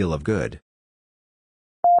great deal of good.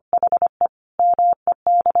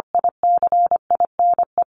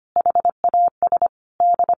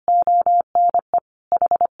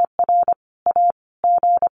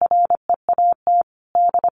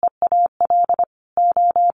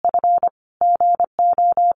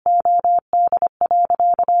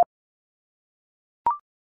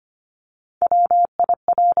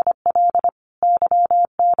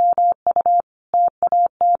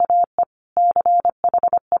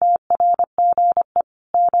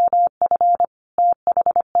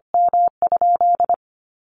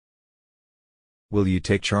 Will you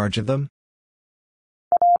take charge of them?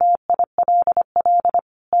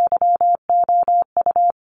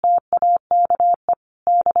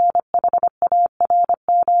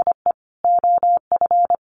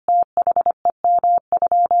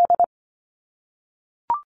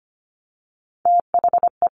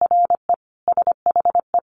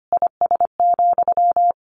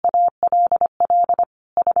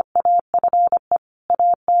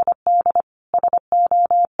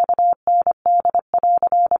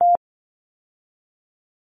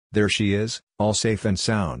 There she is, all safe and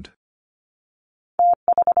sound.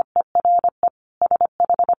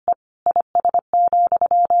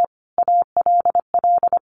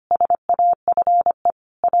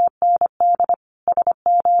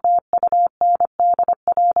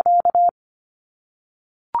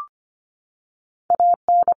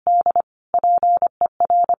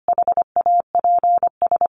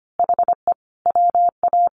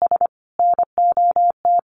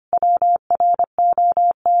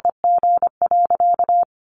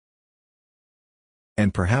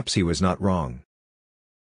 And perhaps he was not wrong.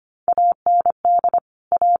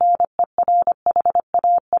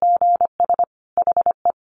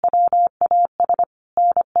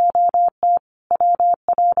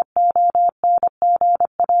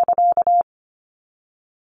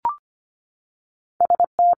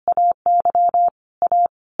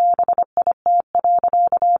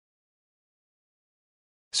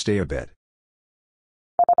 Stay a bit.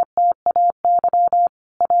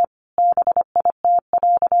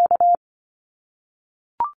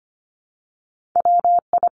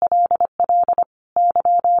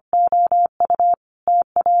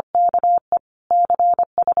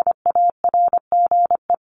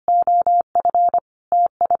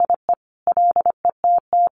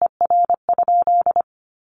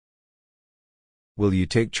 Will you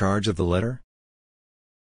take charge of the letter?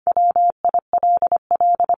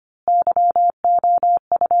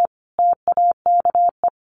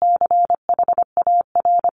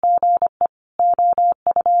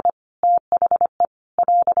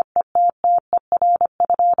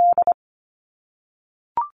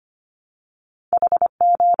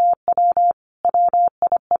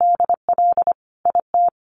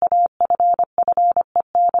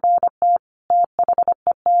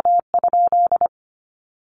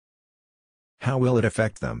 How will it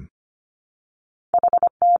affect them?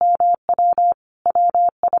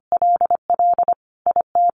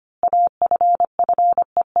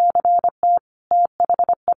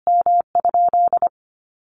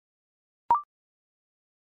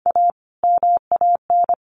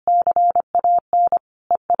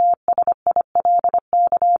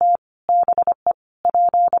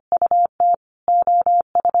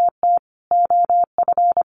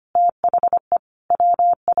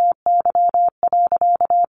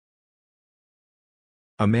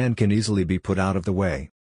 A man can easily be put out of the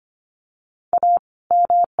way.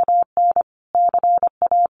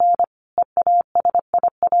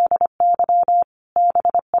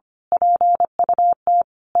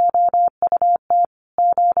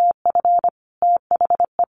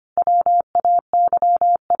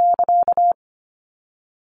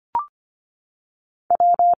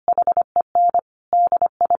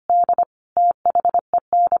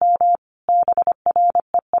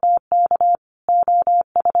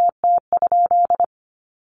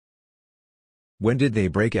 When did they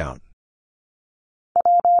break out?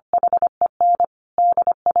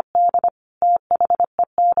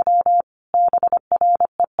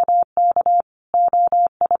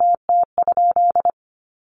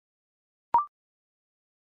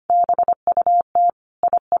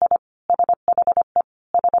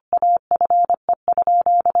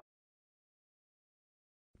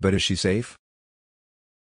 But is she safe?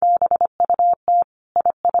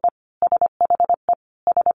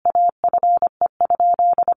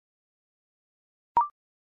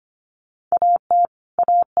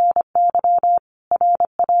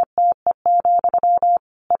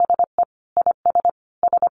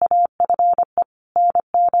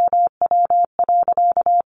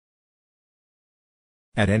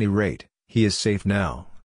 At any rate, he is safe now.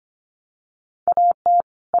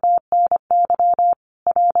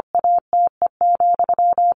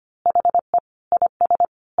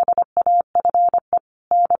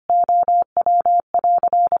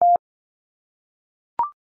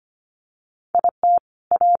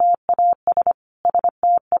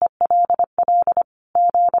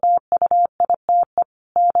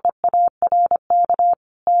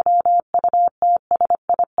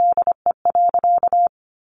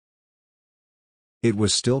 It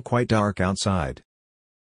was still quite dark outside.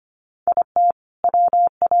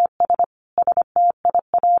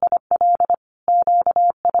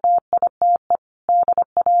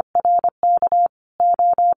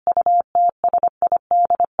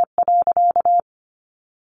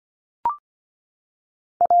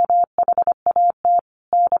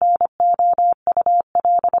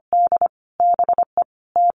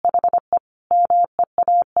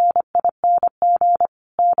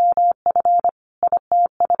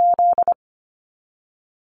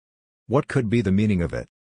 What could be the meaning of it?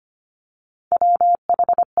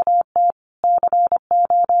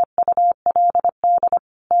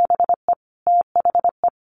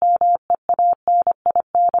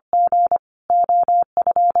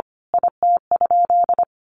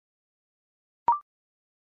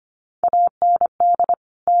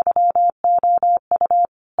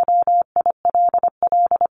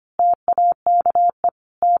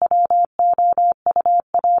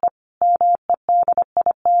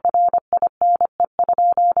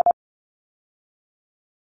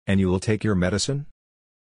 And you will take your medicine?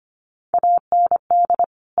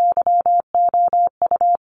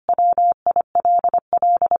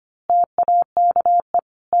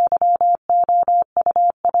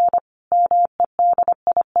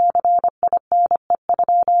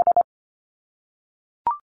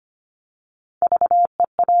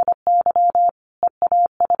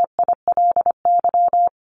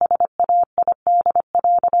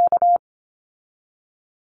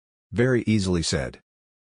 Very easily said.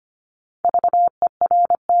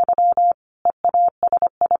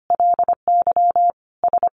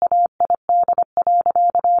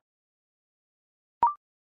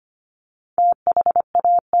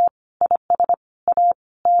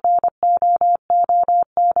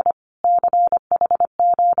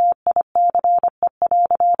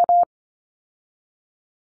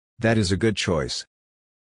 That is a good choice.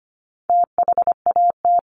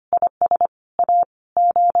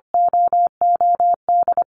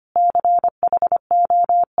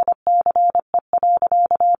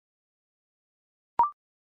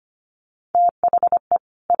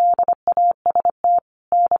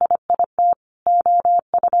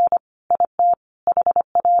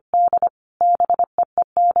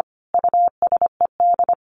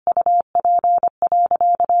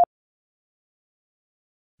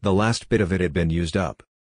 The last bit of it had been used up.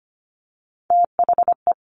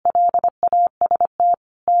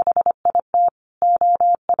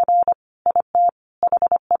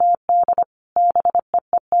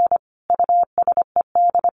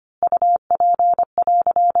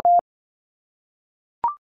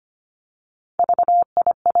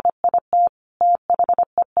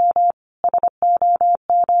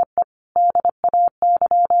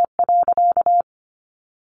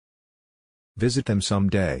 Visit them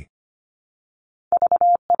someday.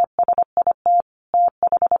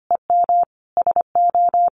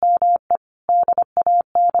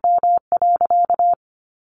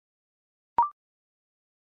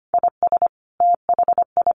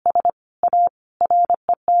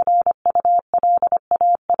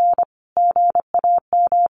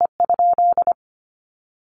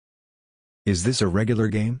 Is this a regular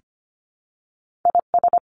game?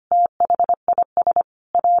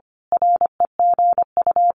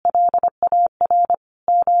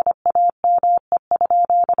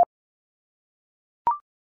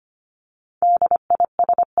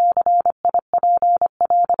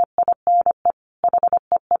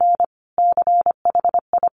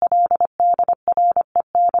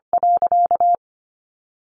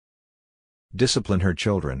 Discipline her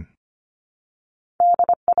children.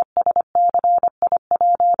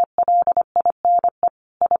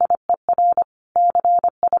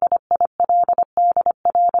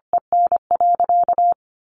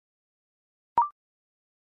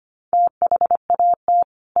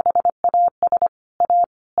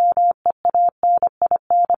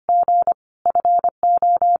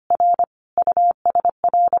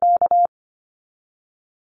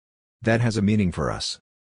 That has a meaning for us.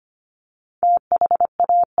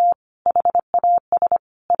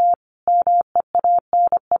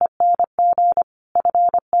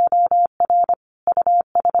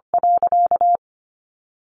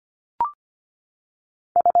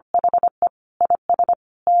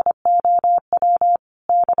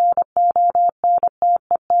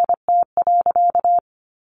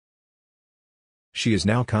 She is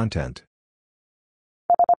now content.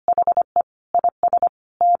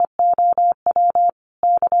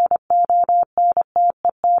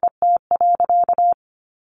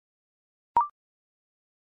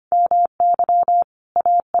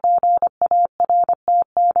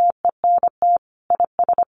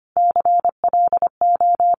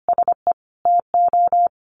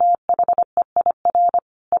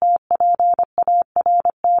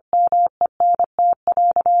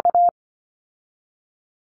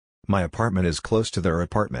 My apartment is close to their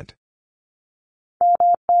apartment.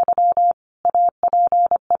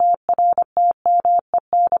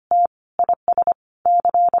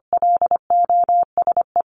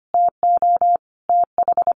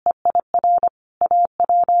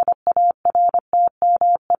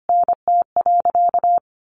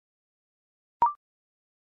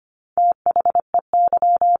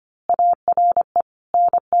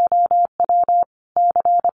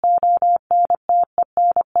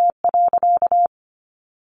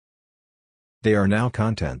 They are now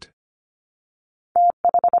content.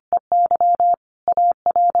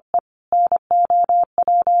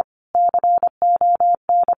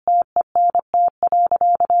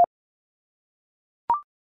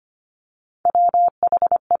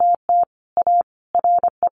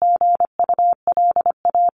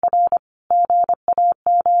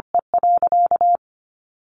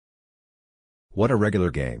 What a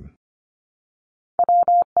regular game.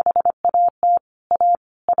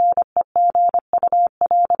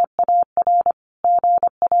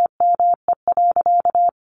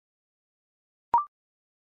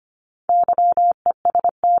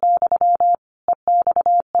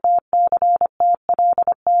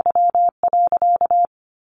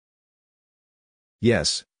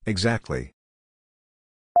 Yes, exactly.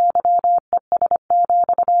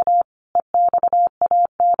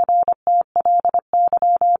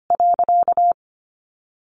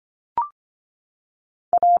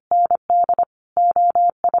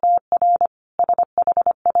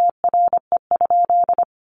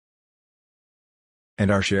 And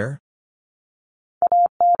our share?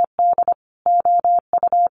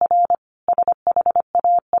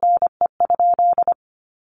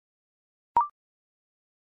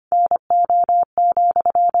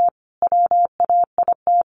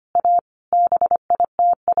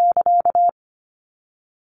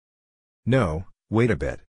 No, wait a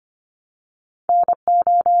bit.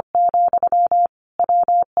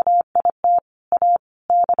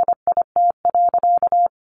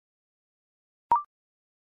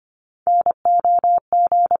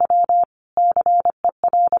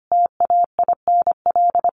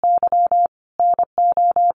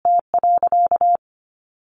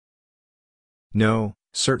 No,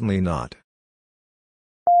 certainly not.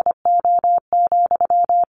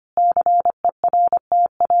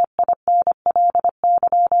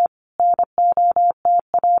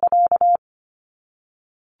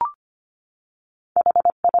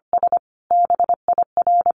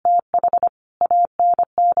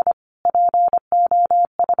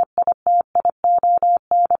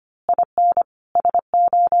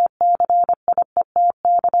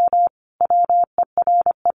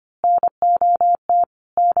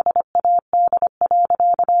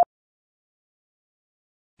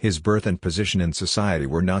 His birth and position in society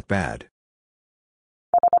were not bad.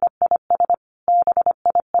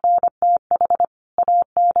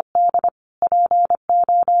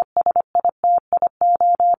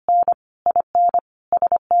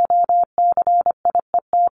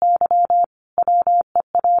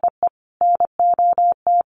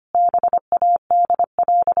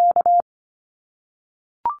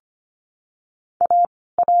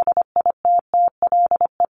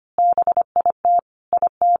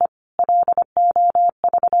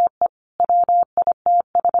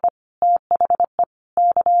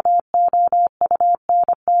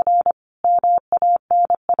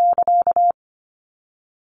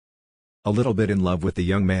 A little bit in love with the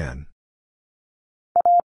young man.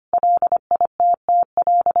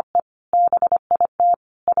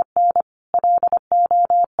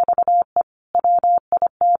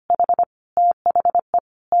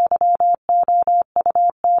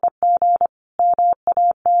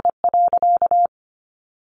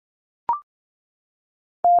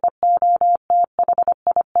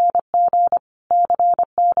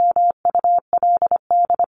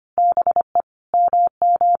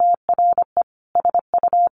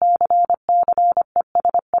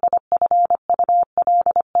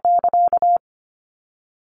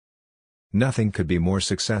 Nothing could be more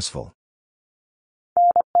successful.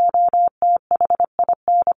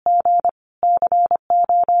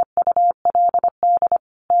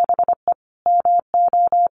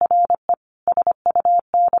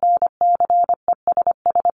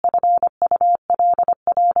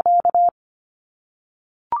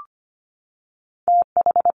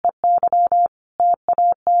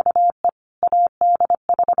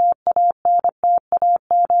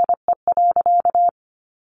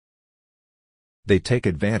 They take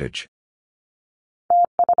advantage.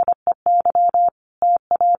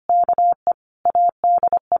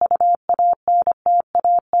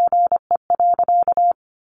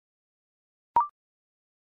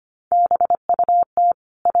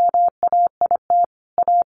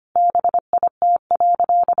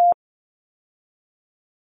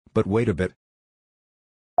 But wait a bit.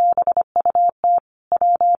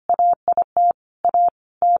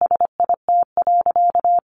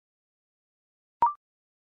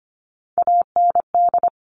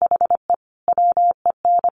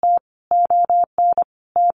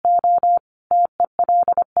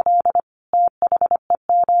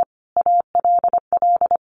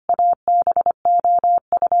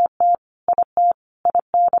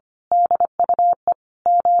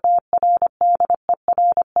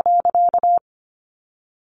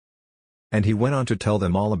 And he went on to tell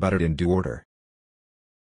them all about it in due order.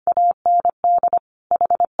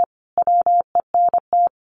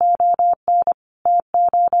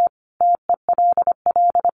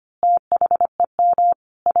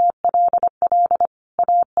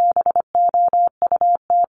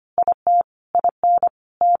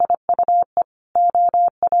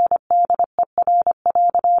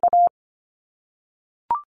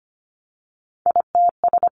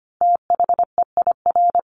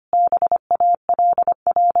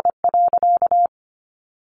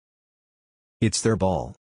 It's their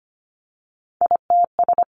ball.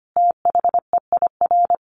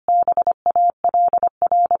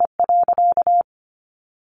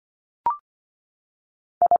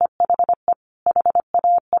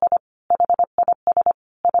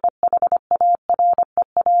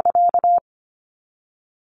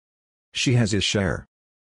 She has his share.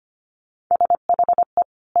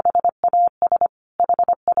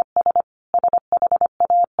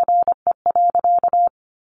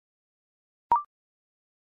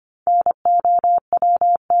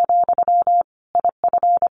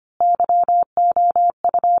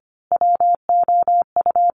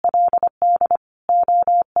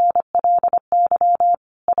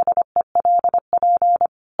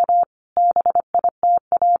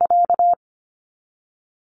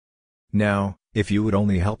 Now, if you would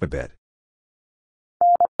only help a bit.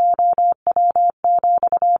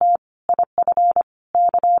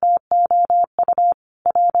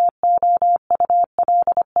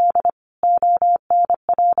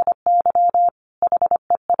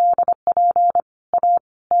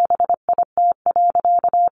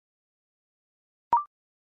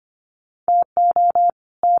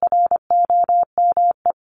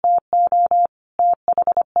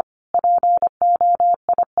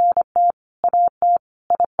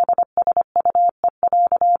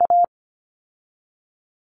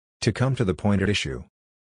 To come to the point at issue.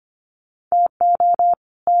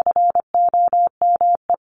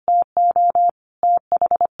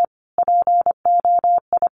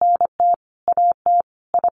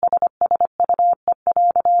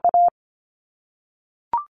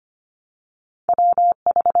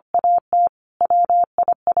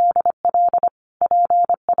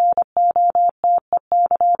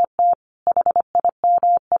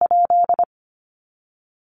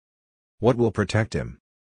 What will protect him?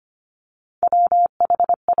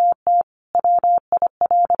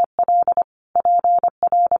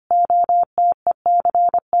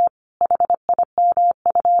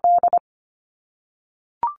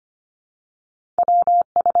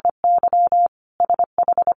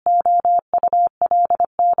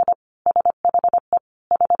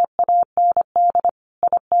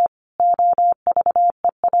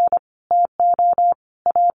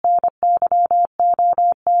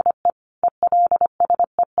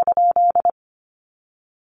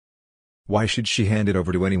 Why should she hand it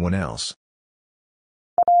over to anyone else?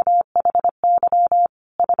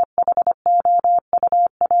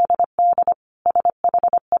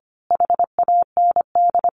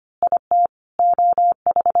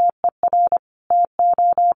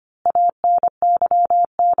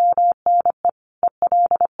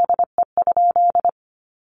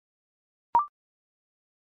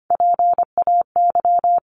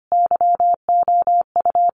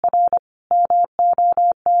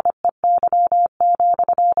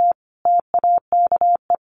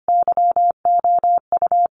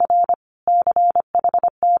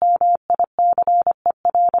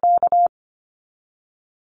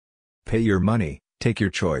 Pay your money, take your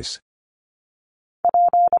choice.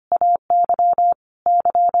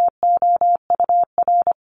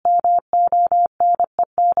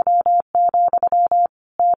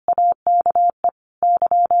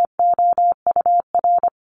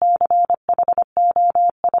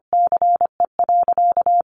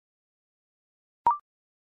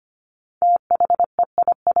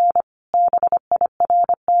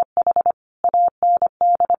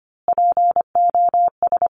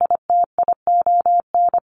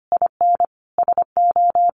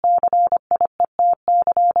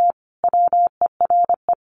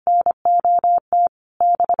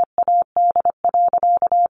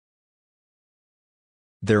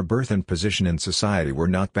 Their birth and position in society were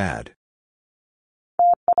not bad.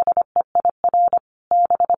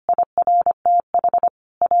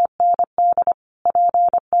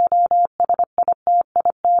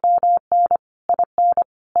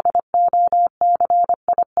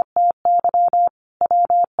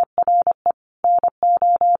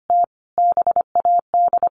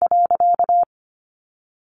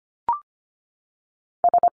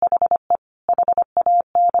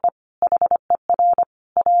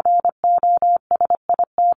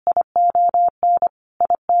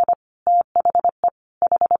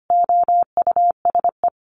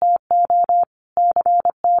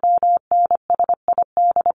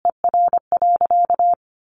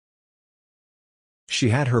 She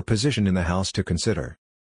had her position in the house to consider.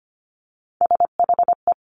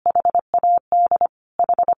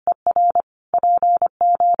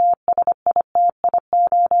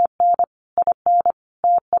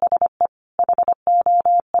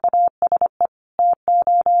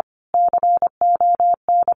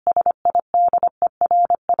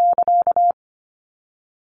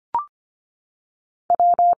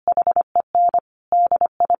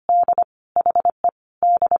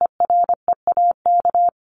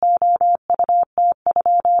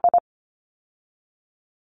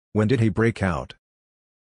 When did he break out?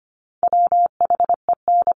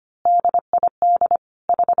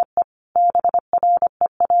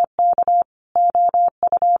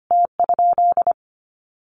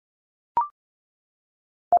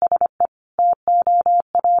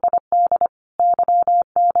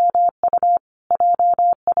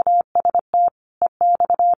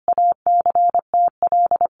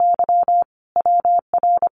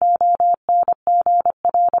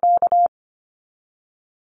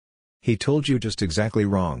 He told you just exactly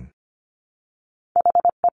wrong.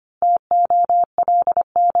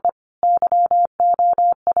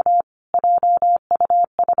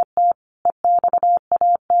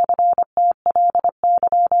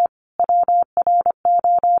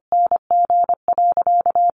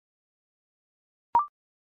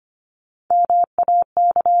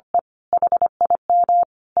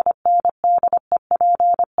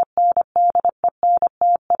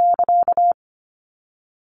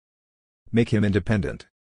 Make him independent.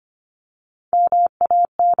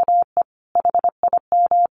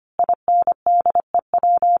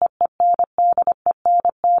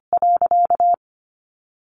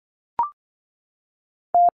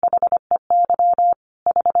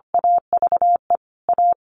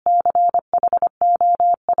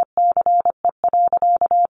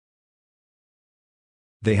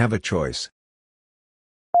 They have a choice.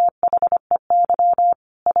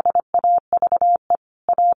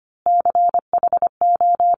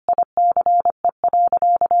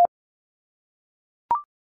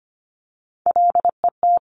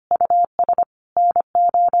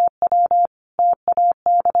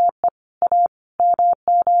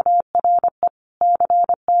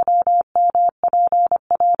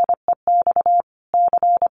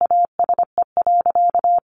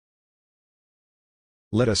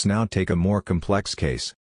 Let us now take a more complex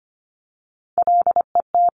case.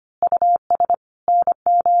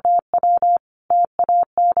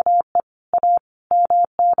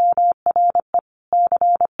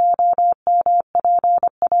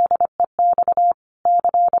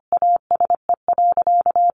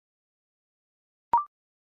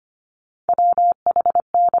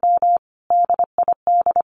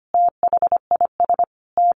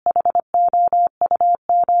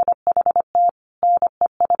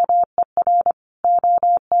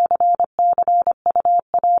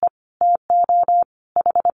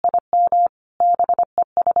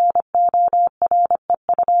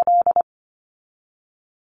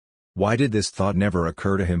 Why did this thought never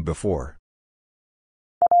occur to him before?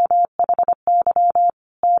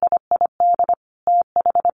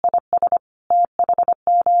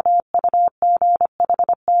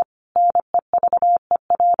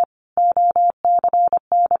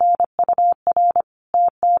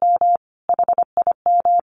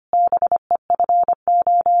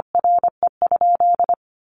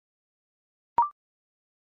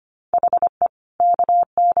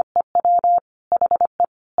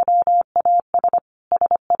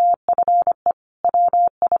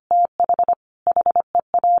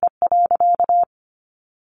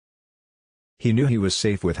 He knew he was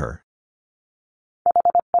safe with her.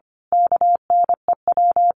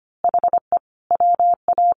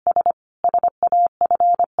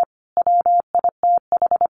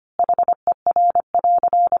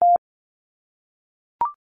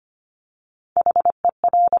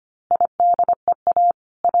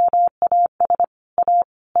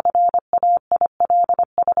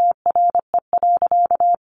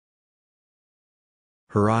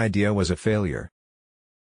 Her idea was a failure.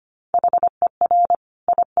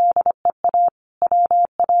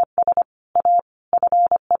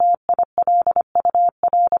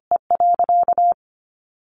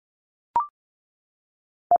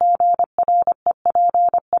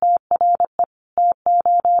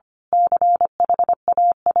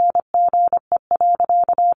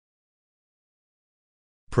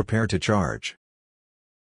 Prepare to charge.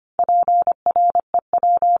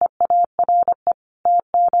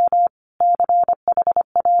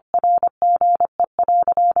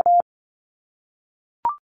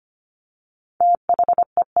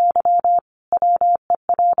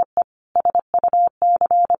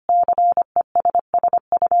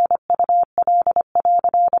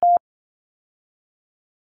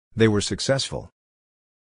 They were successful.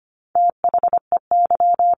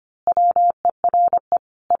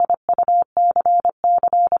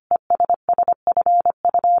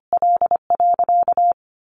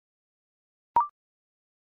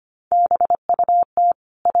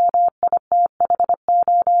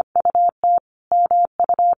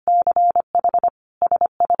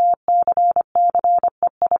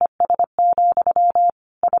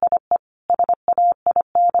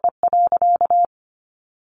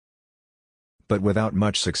 But without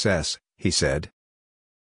much success, he said.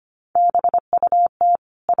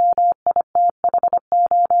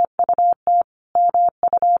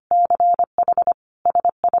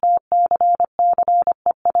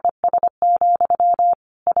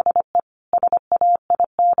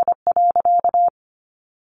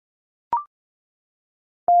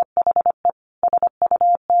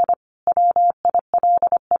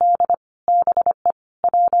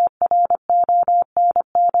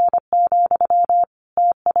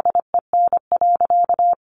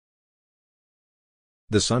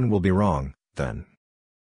 The sun will be wrong, then.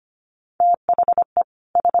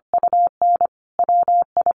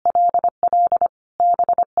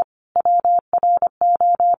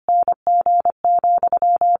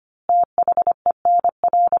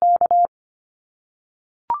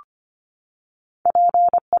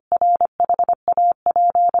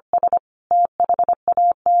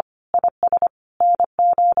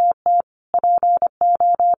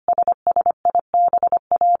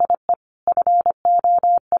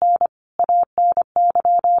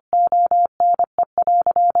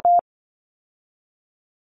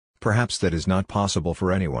 Perhaps that is not possible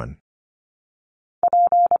for anyone.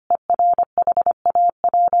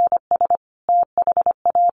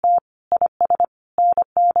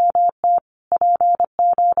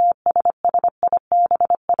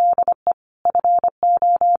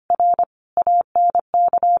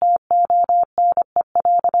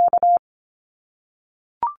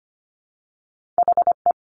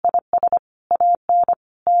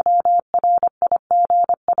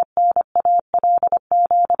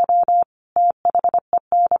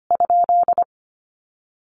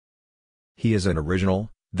 He is an original,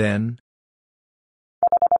 then?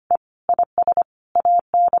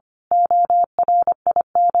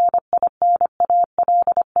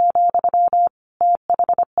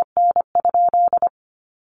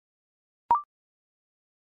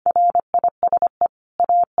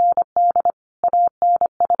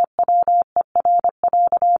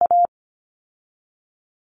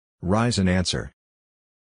 Rise and answer.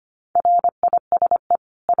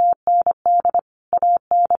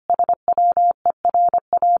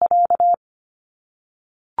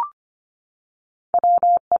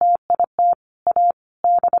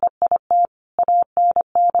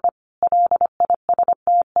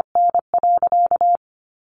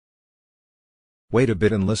 Wait a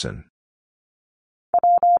bit and listen.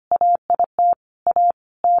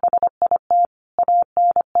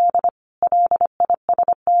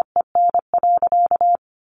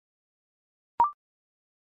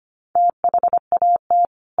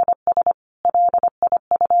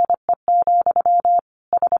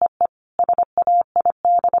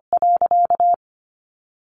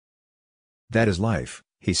 That is life,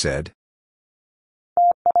 he said.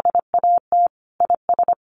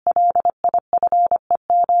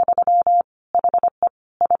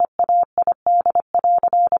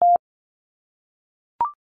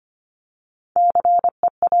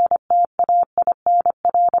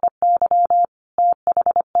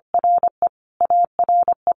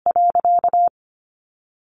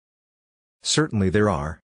 Certainly there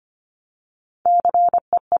are.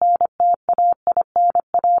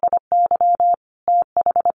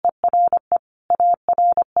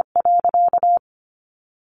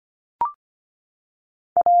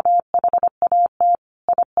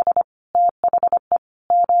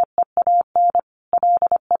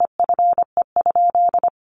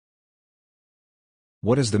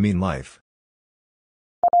 What is the mean life?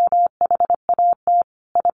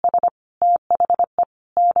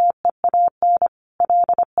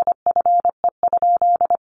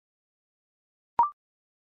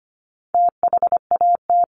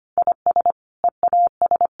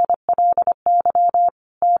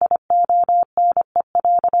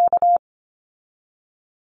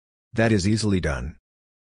 That is easily done.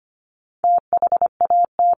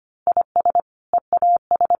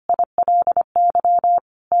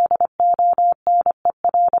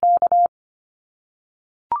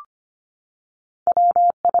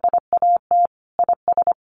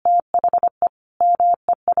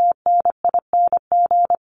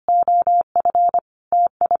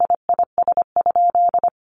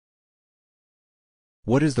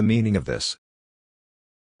 What is the meaning of this?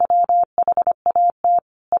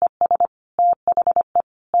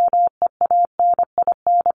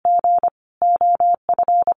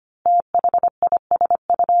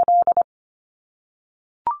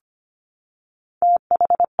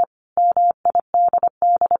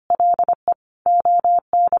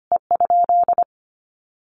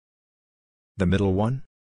 The middle one?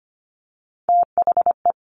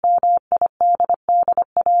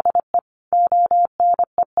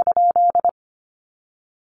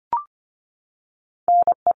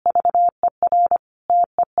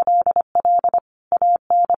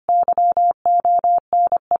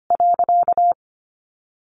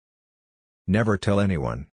 Never tell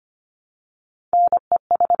anyone.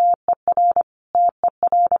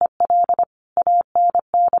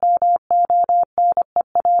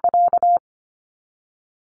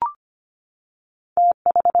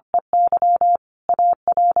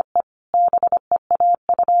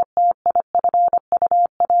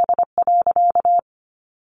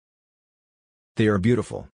 They are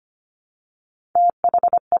beautiful.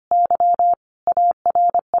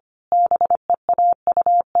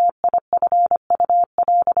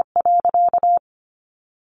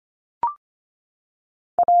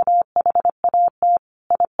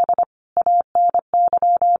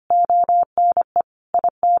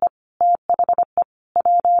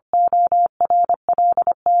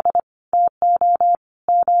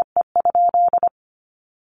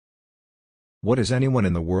 What is anyone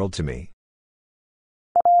in the world to me?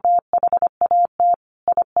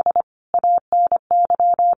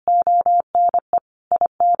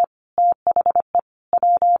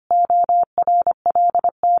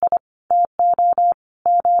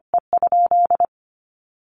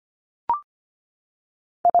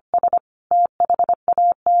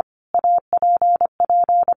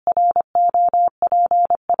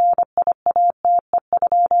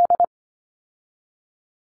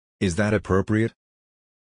 Is that appropriate?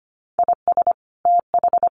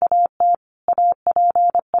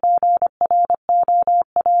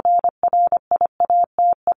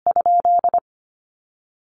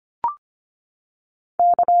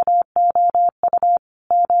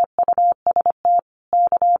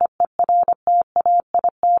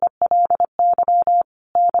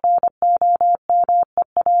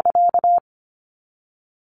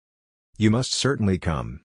 You must certainly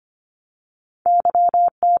come.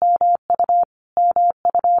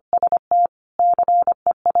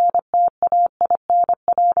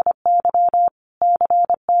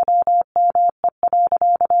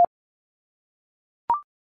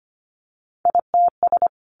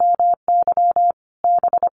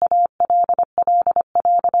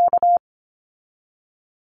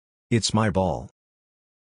 It's my ball.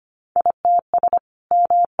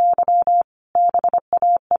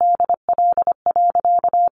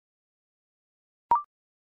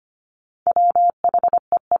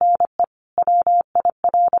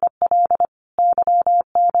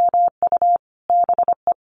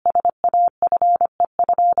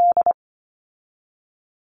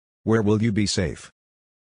 Where will you be safe?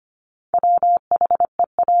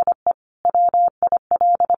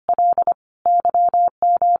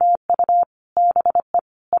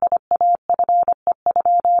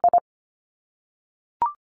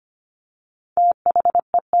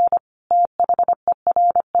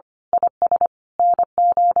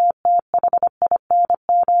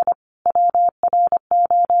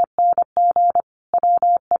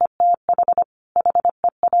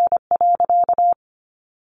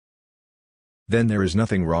 Then there is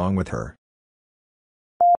nothing wrong with her.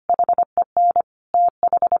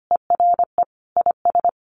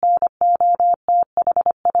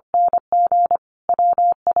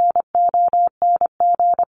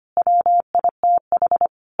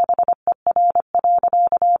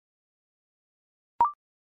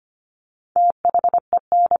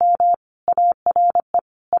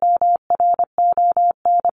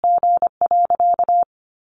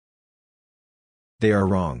 They are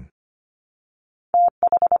wrong.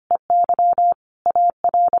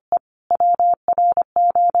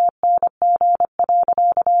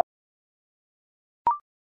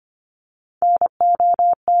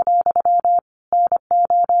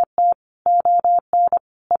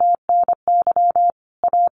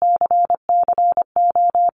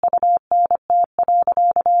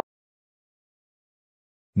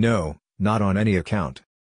 No, not on any account.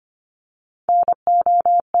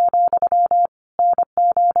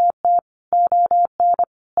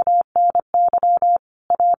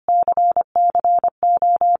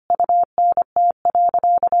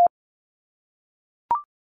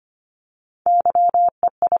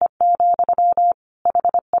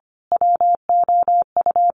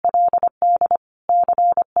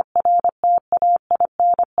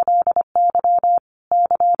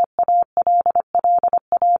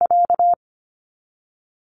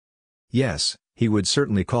 Yes, he would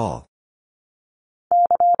certainly call.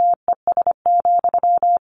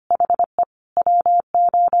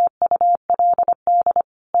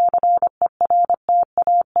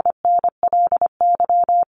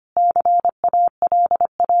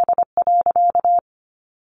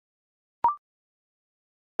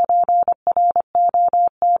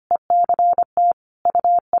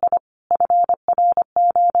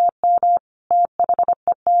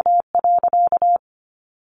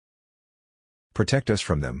 Protect us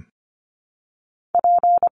from them.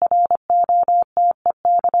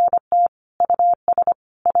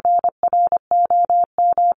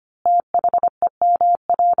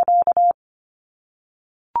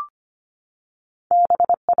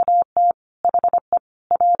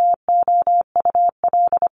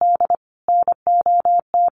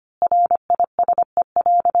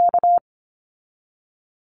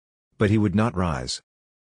 But he would not rise.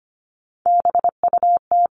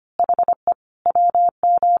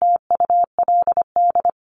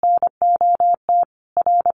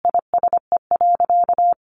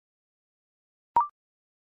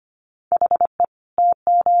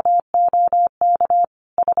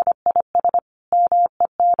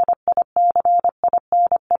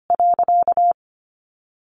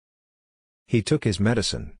 He took his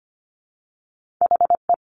medicine.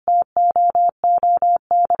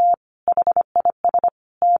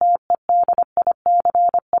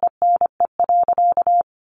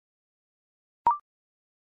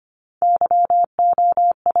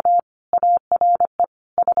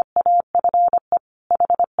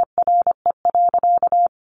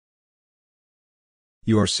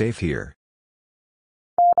 You are safe here.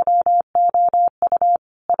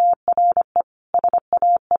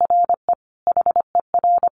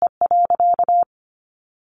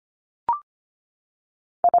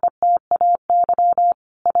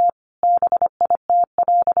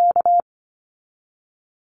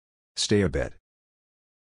 Stay a bit.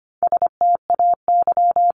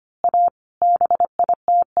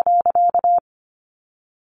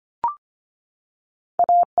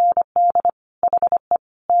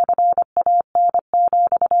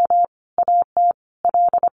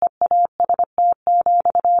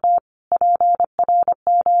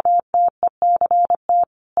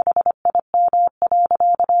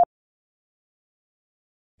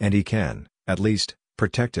 And he can, at least,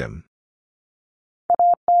 protect him.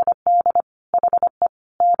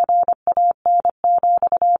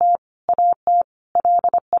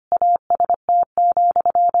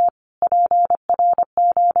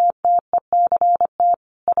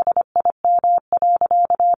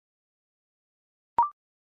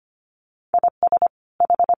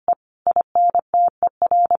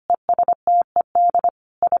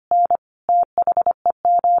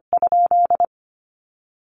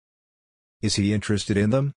 Is he interested in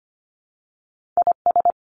them?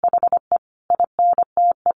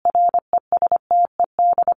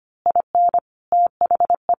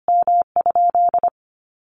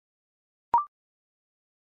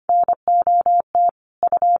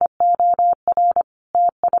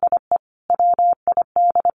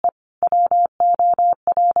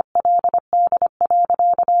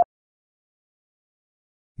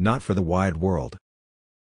 Not for the wide world.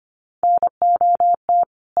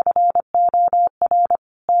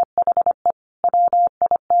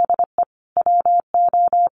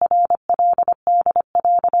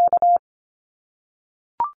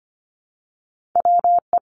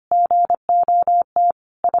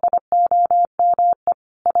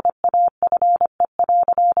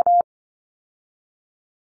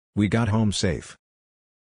 We got home safe.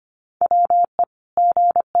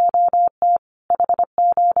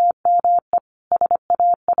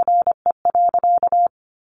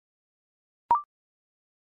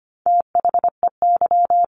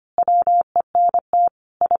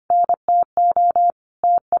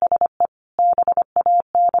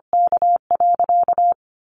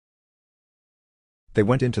 They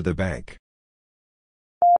went into the bank.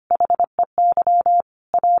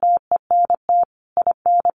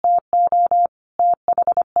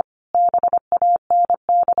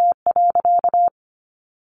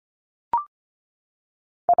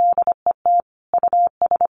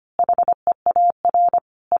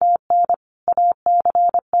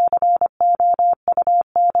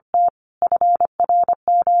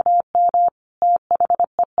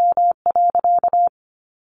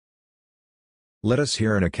 Let us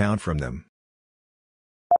hear an account from them.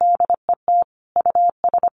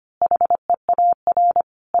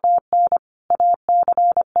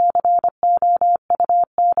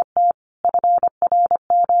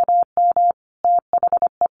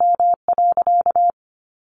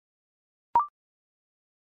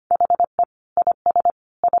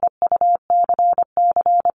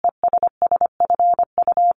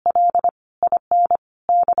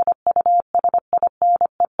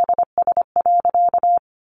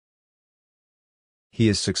 He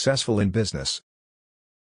is successful in business.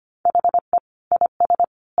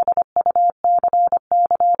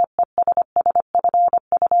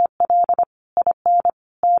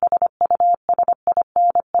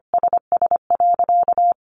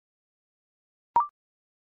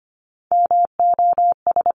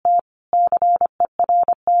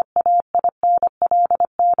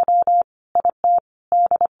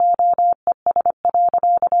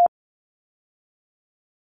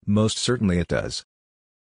 Most certainly it does.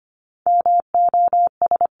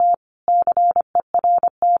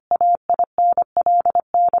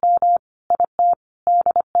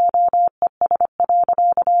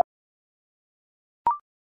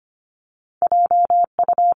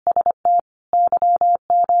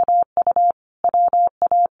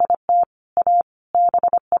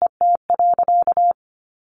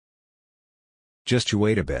 Just you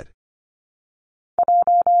wait a bit.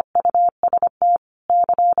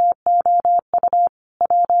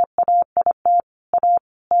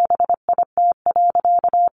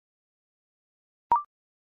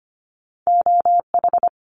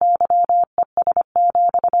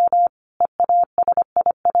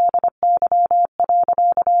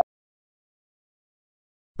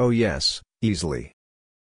 Oh yes, easily.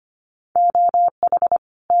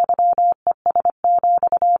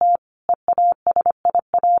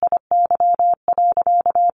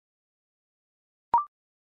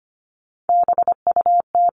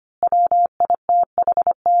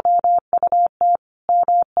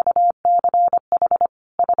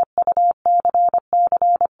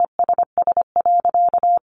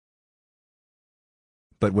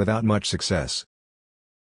 But without much success.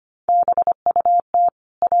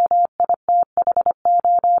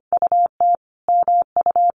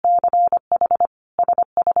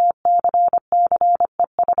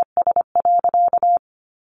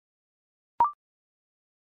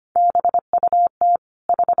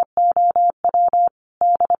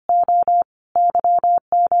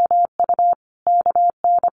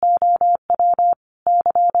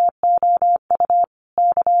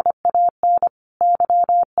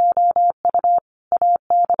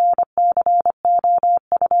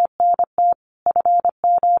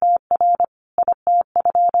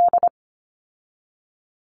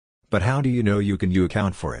 But how do you know you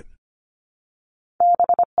account for it?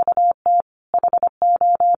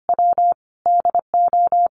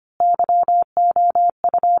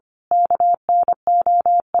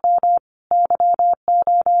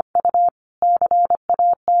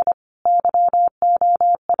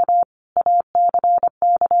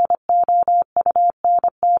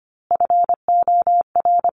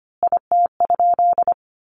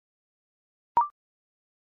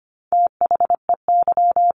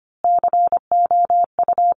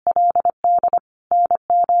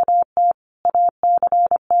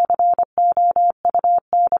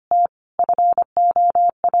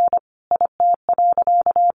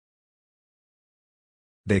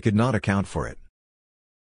 They could not account for it.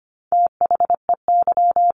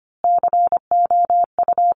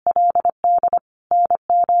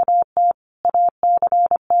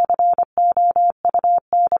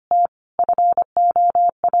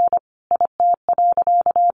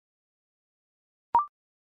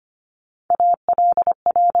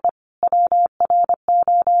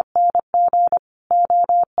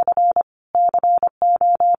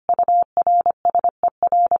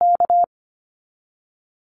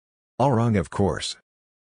 All wrong, of course.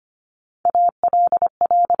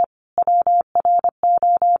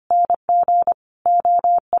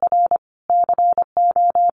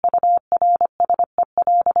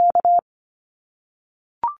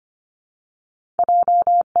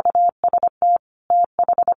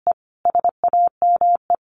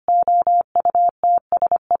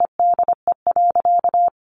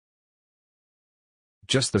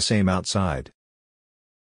 Just the same outside.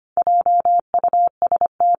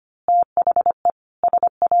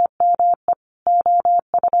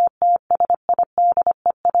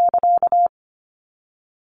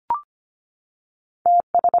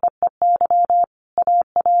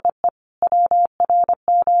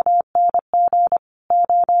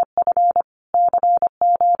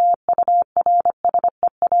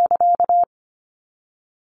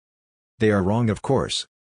 They are wrong, of course.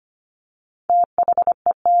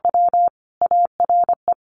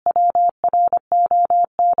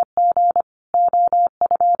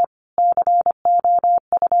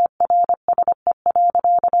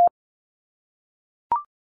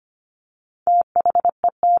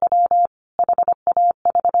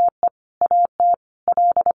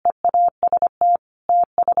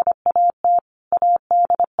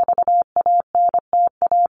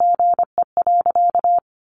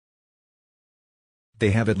 They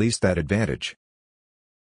have at least that advantage.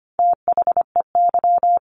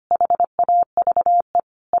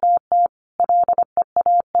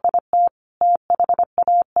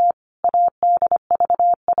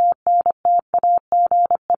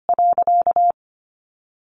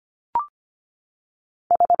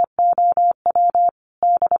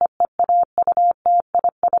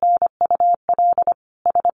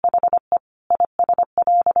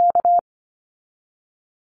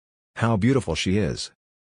 How beautiful she is.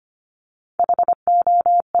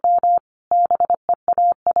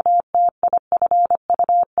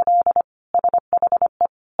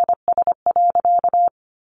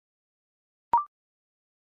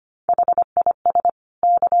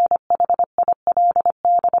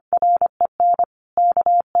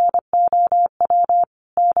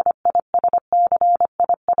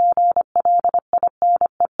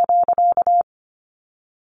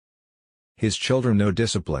 His children know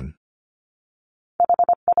discipline.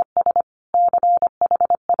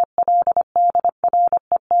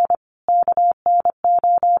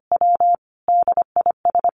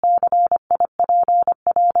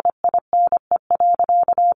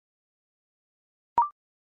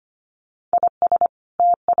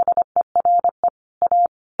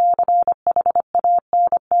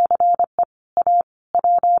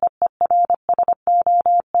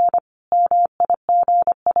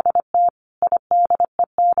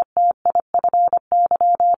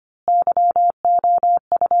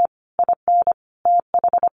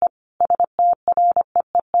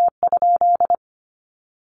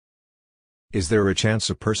 Is there a chance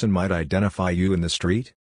a person might identify you in the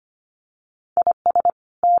street?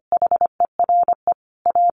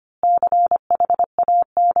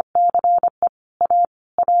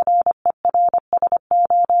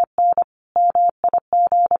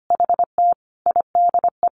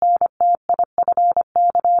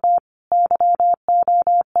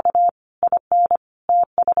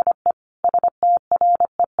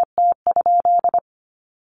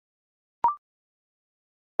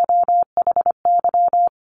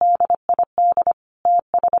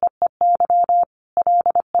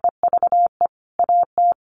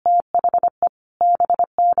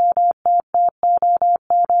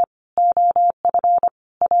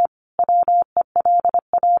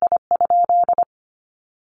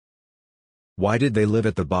 Why did they live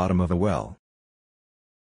at the bottom of a well?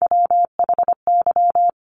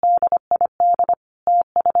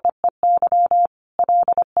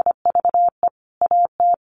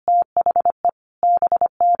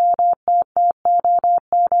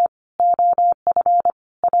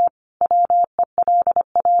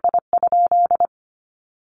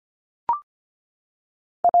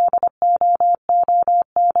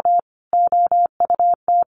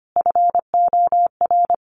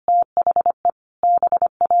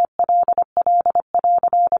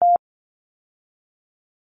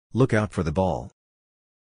 Look out for the ball.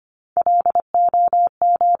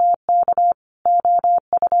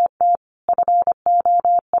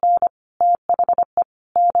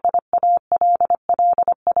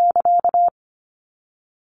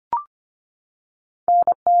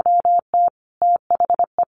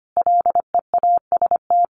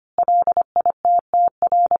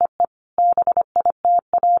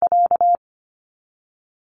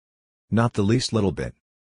 Not the least little bit.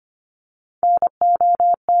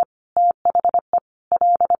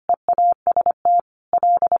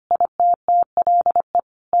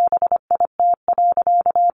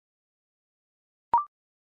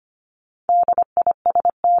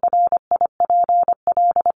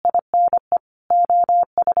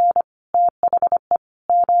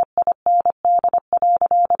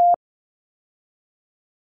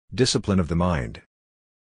 Discipline of the mind.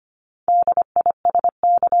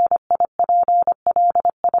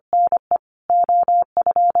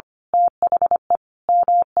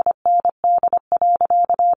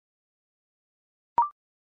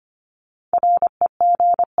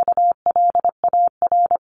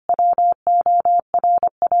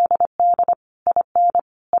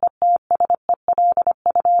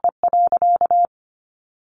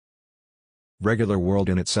 Regular world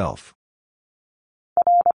in itself.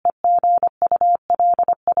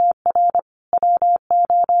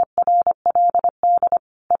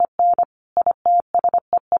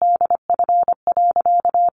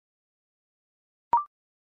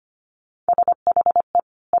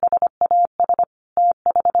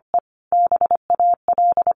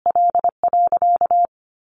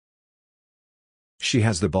 She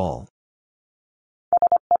has the ball.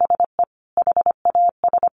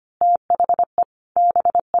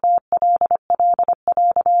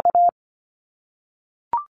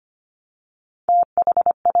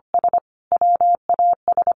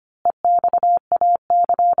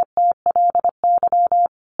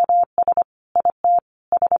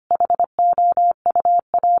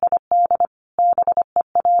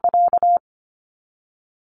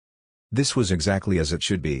 This was exactly as it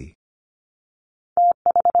should be.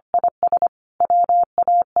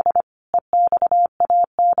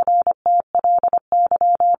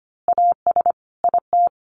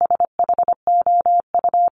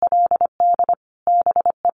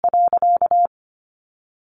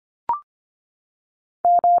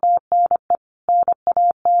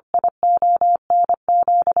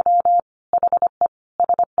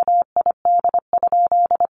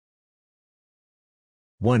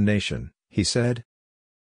 One nation, he said.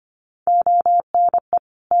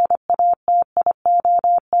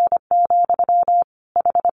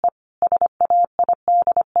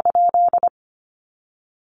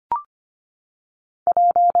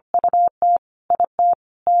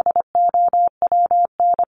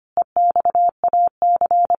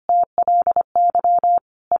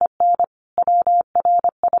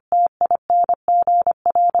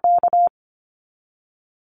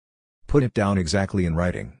 Put it down exactly in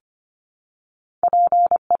writing.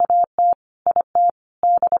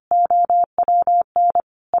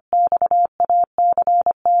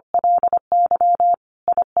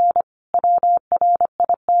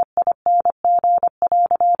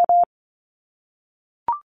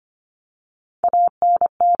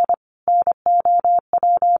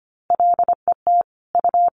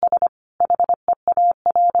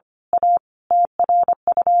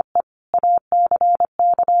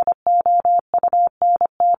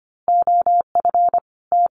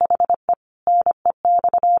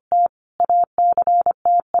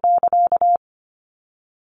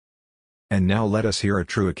 And now let us hear a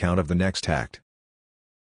true account of the next act.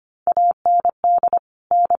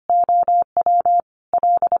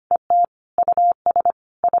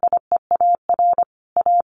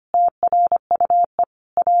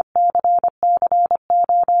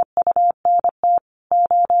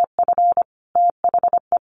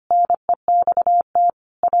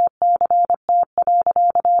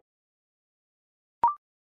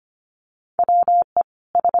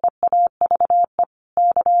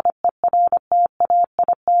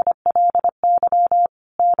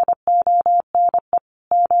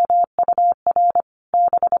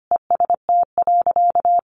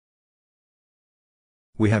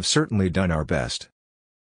 We have certainly done our best.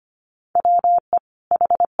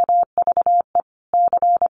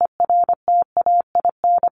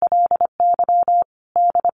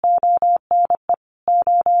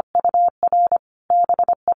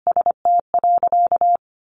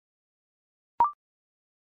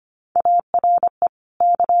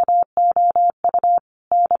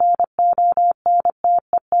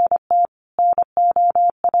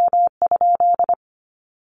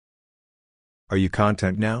 Are you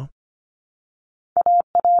content now?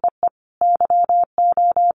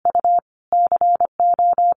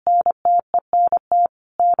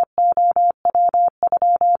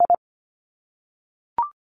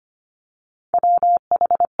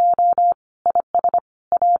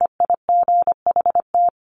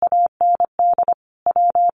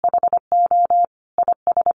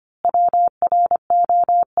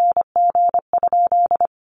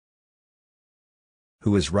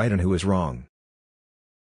 Who is right and who is wrong?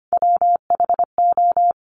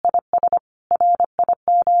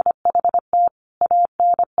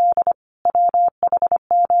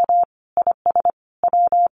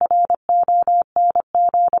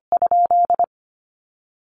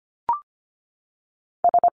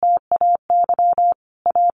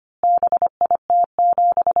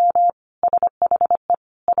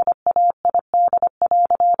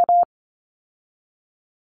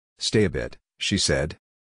 Stay a bit, she said.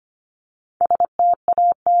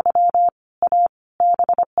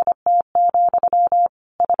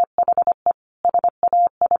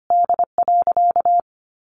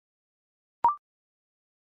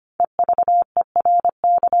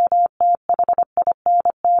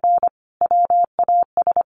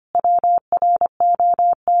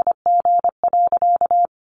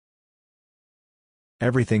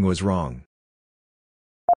 Everything was wrong.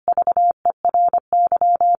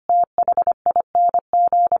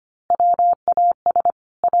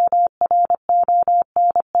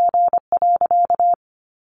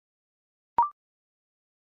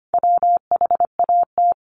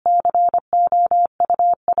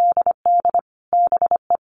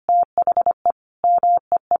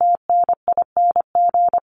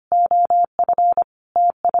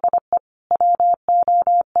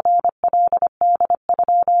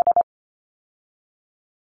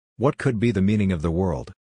 What could be the meaning of the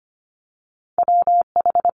world?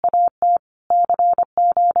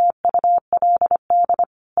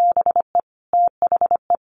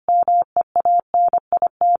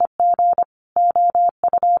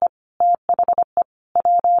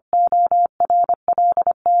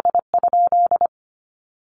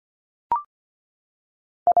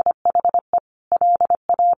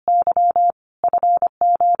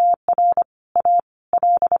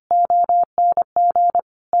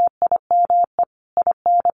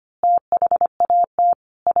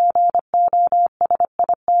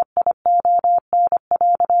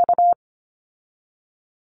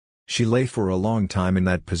 She lay for a long time in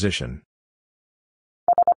that position.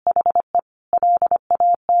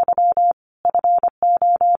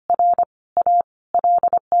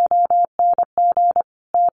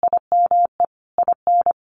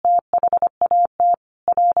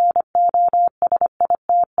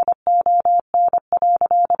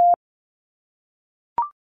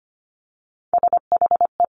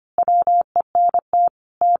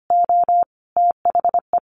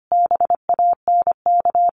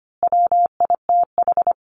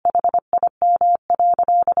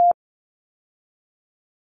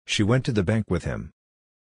 She went to the bank with him.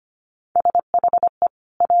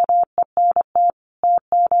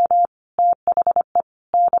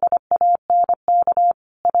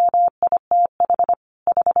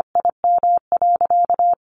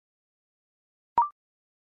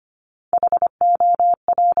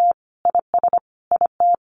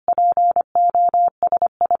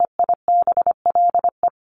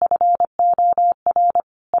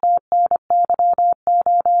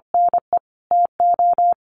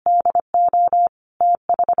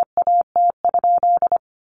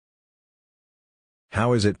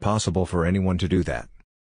 How is it possible for anyone to do that?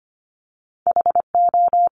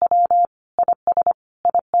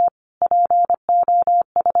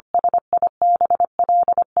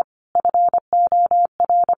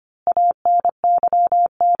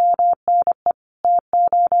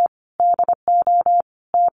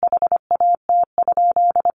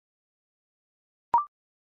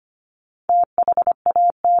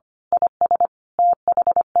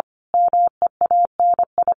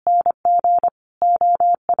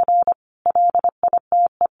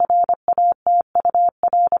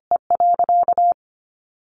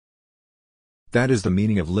 That is the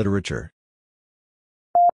meaning of literature.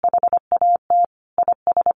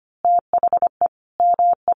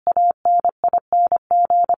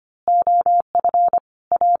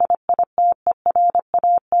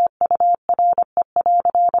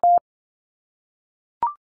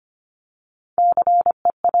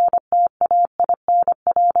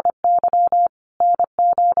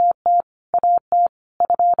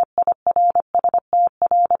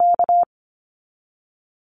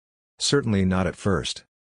 Certainly not at first.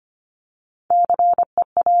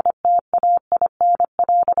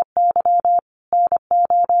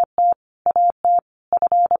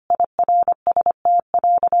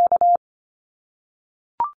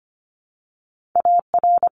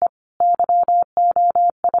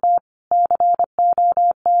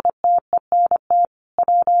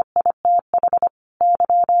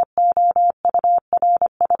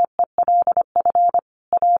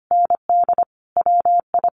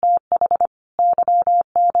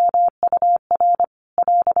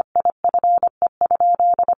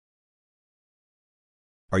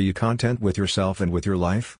 Are you content with yourself and with your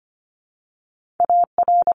life?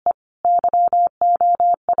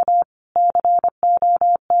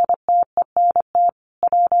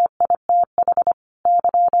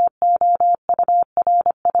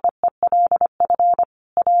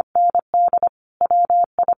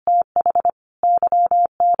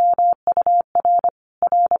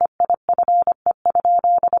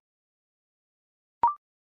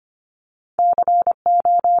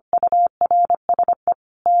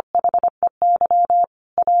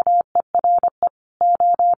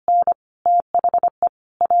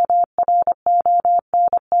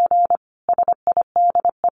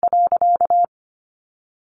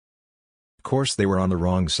 Of course they were on the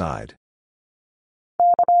wrong side.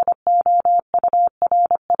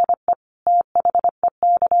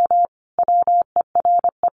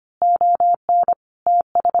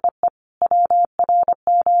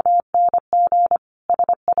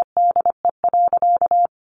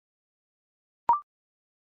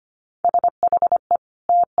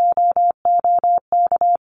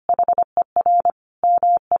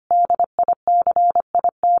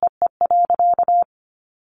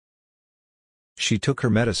 She took her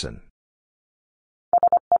medicine.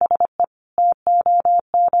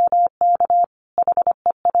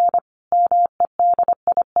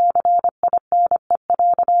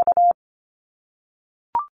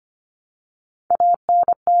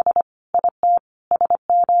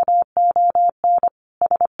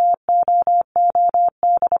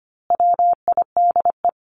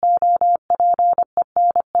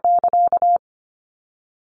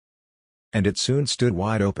 And it soon stood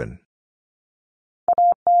wide open.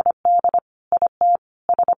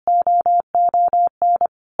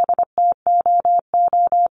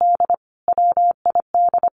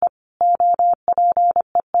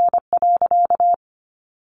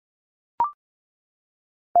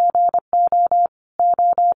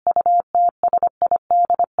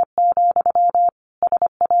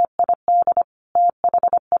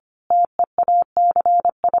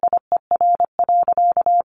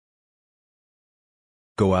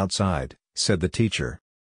 Go outside, said the teacher.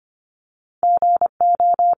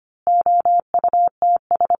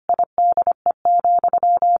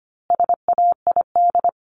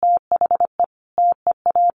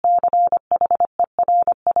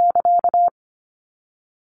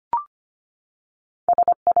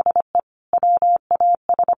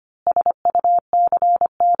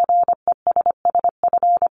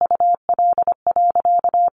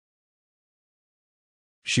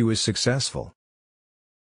 She was successful.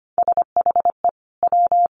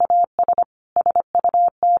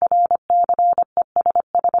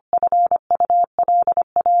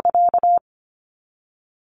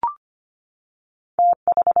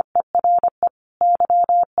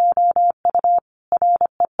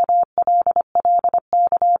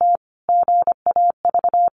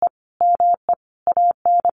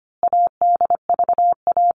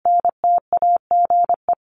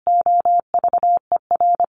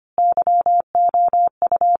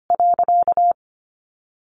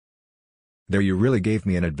 There, you really gave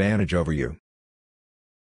me an advantage over you.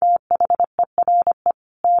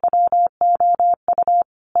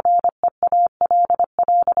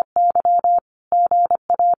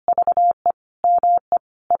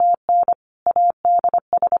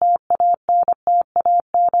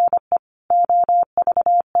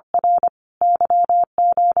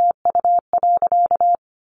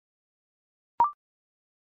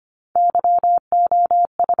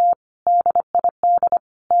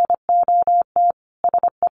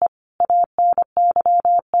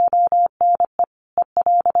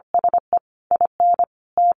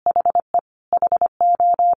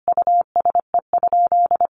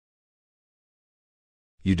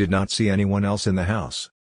 You did not see anyone else in the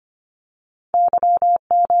house.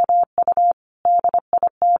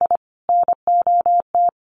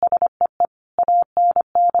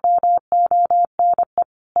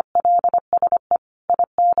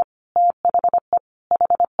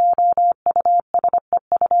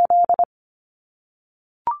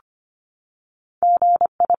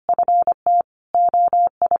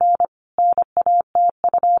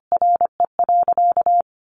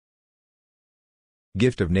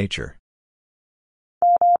 Gift of nature.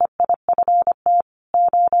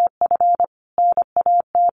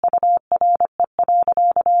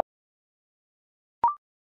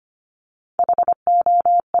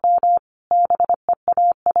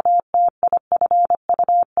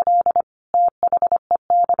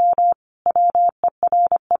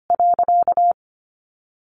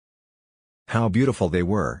 How beautiful they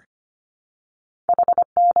were.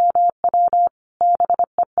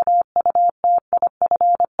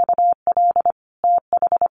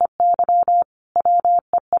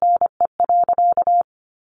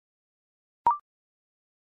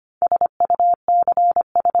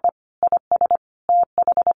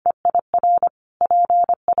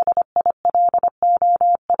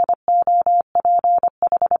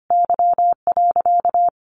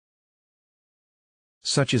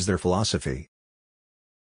 Such is their philosophy.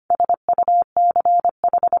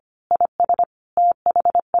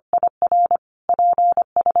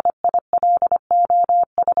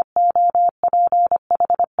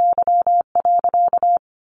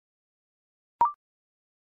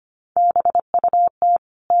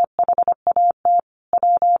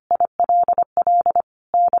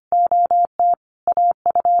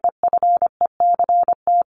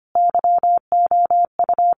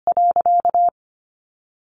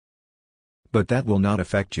 But that will not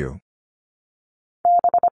affect you.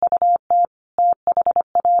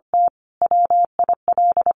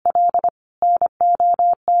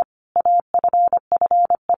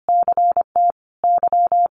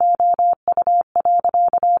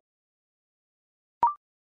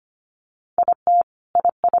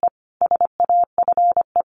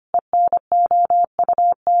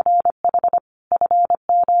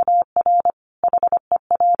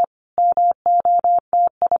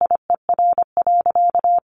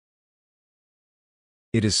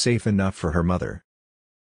 It is safe enough for her mother.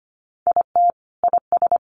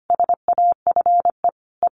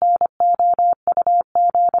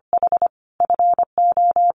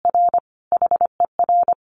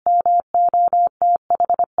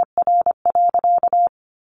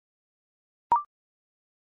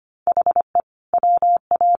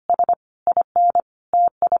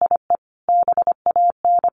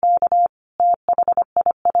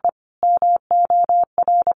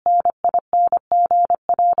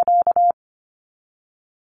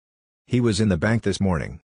 He was in the bank this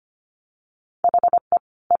morning.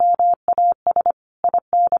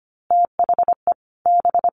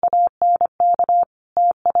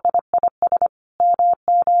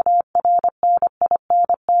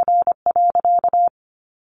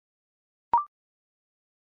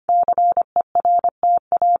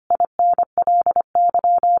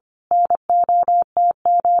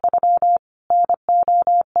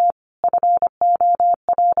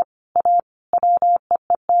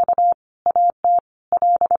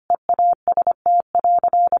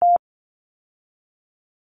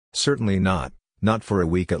 Certainly not, not for a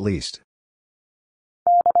week at least.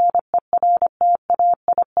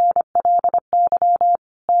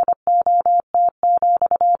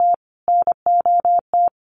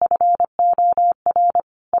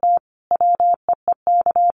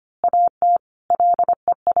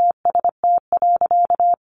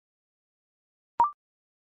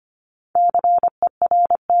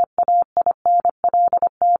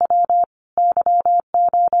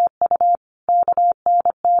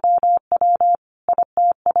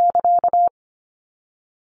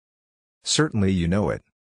 Certainly you know it.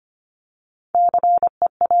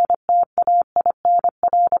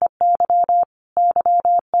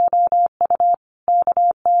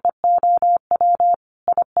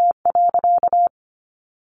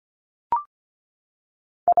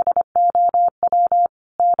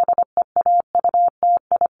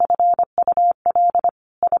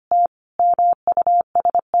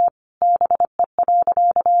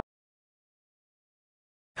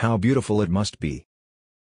 How beautiful it must be.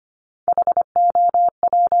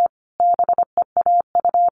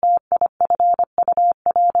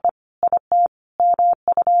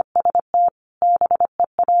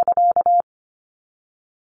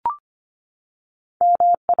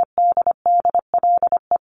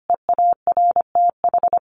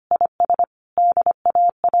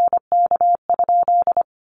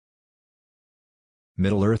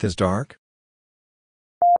 Middle Earth is dark?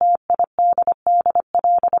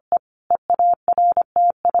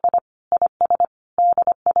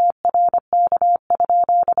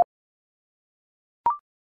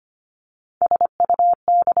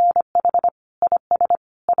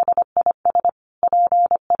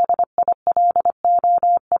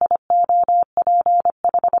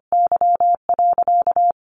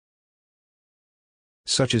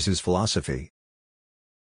 Such is his philosophy.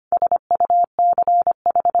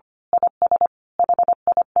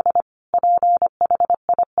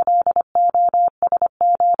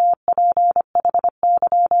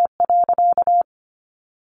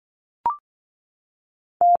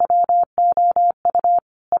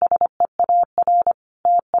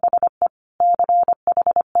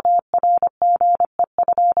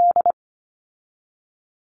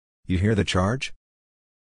 You hear the charge?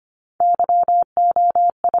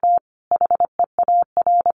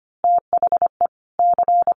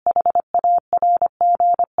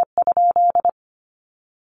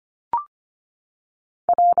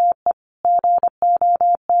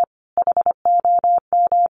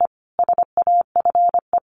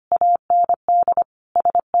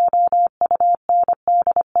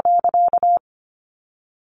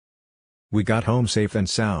 We got home safe and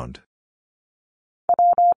sound.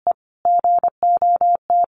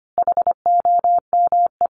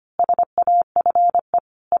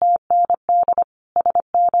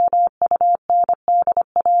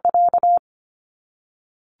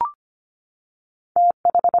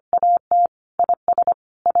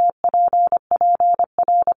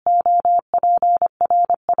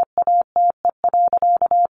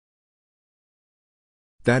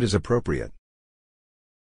 That is appropriate.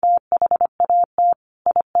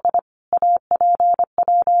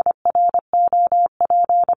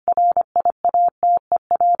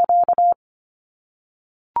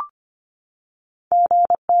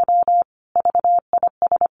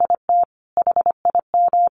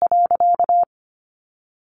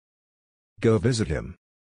 Go visit him.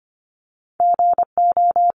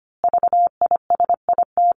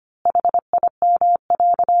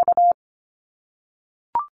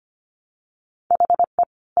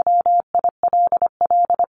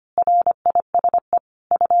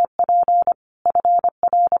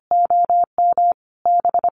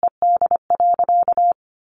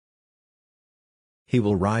 He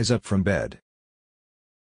will rise up from bed.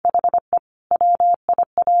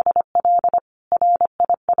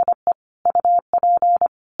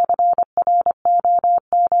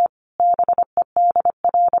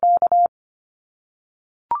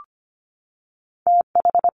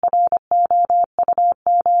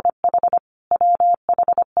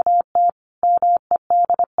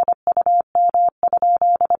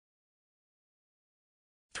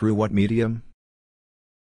 Through what medium?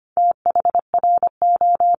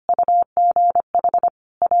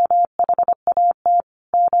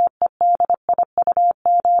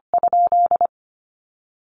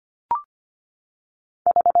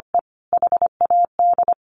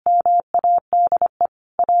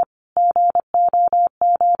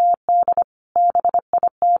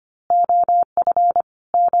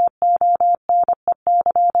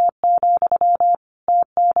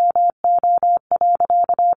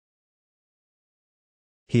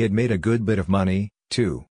 He had made a good bit of money,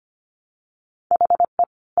 too.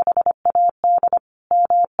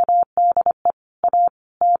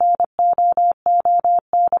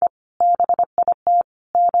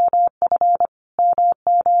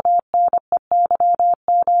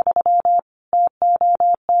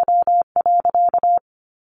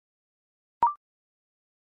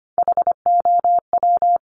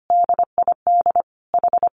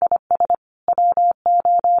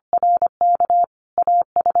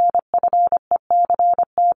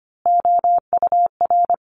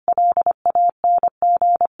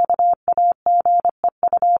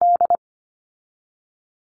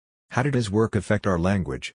 How did his work affect our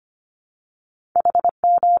language?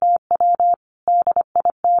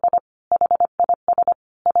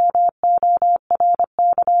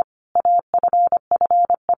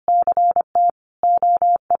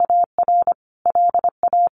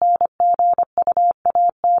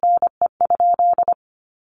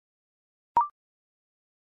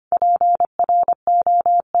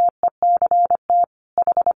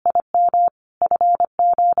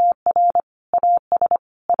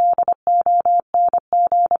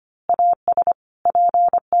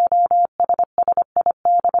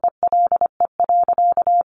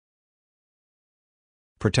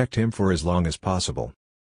 Protect him for as long as possible.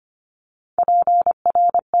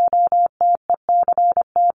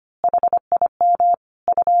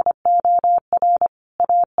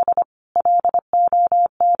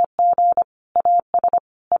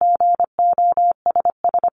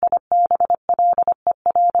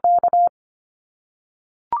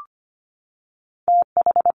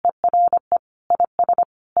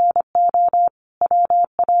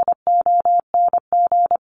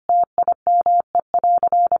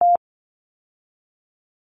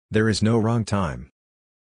 There is no wrong time.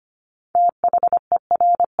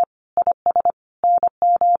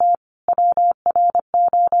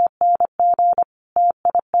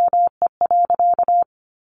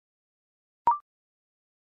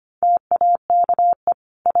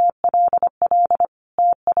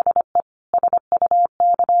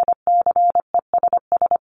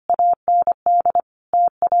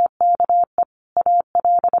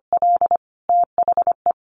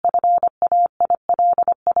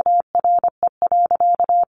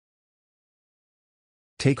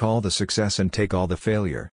 Take all the success and take all the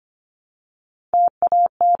failure.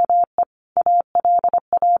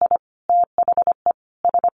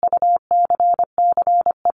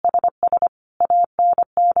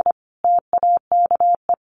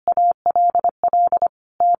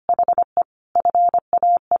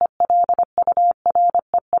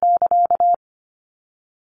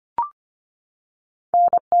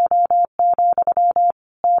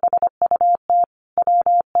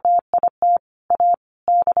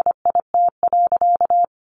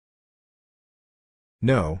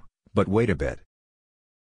 No, but wait a bit.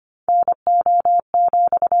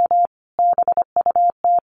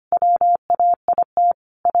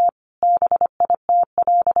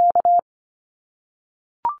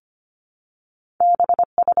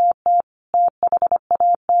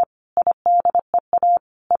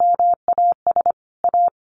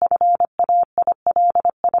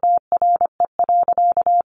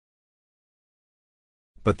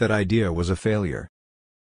 But that idea was a failure.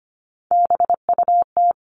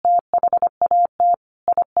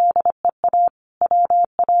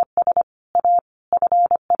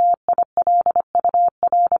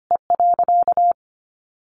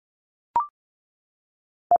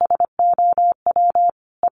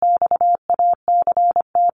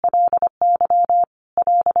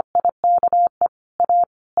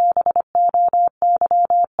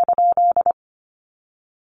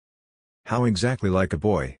 How exactly like a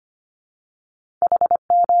boy?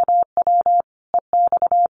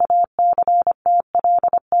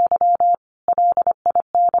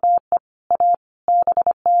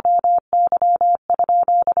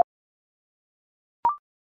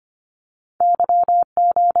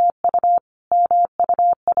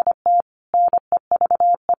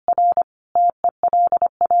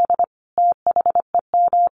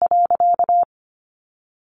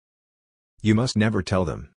 You must never tell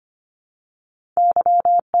them.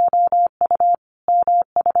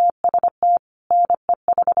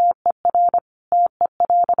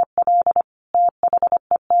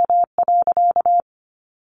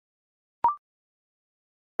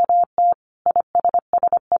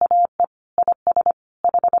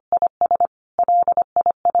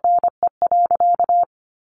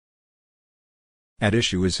 At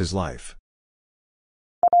issue is his life.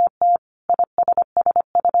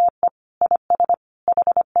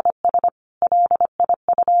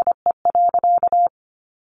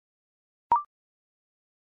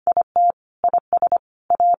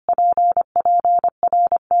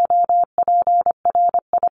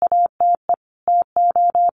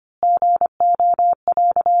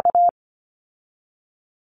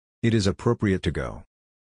 It is appropriate to go.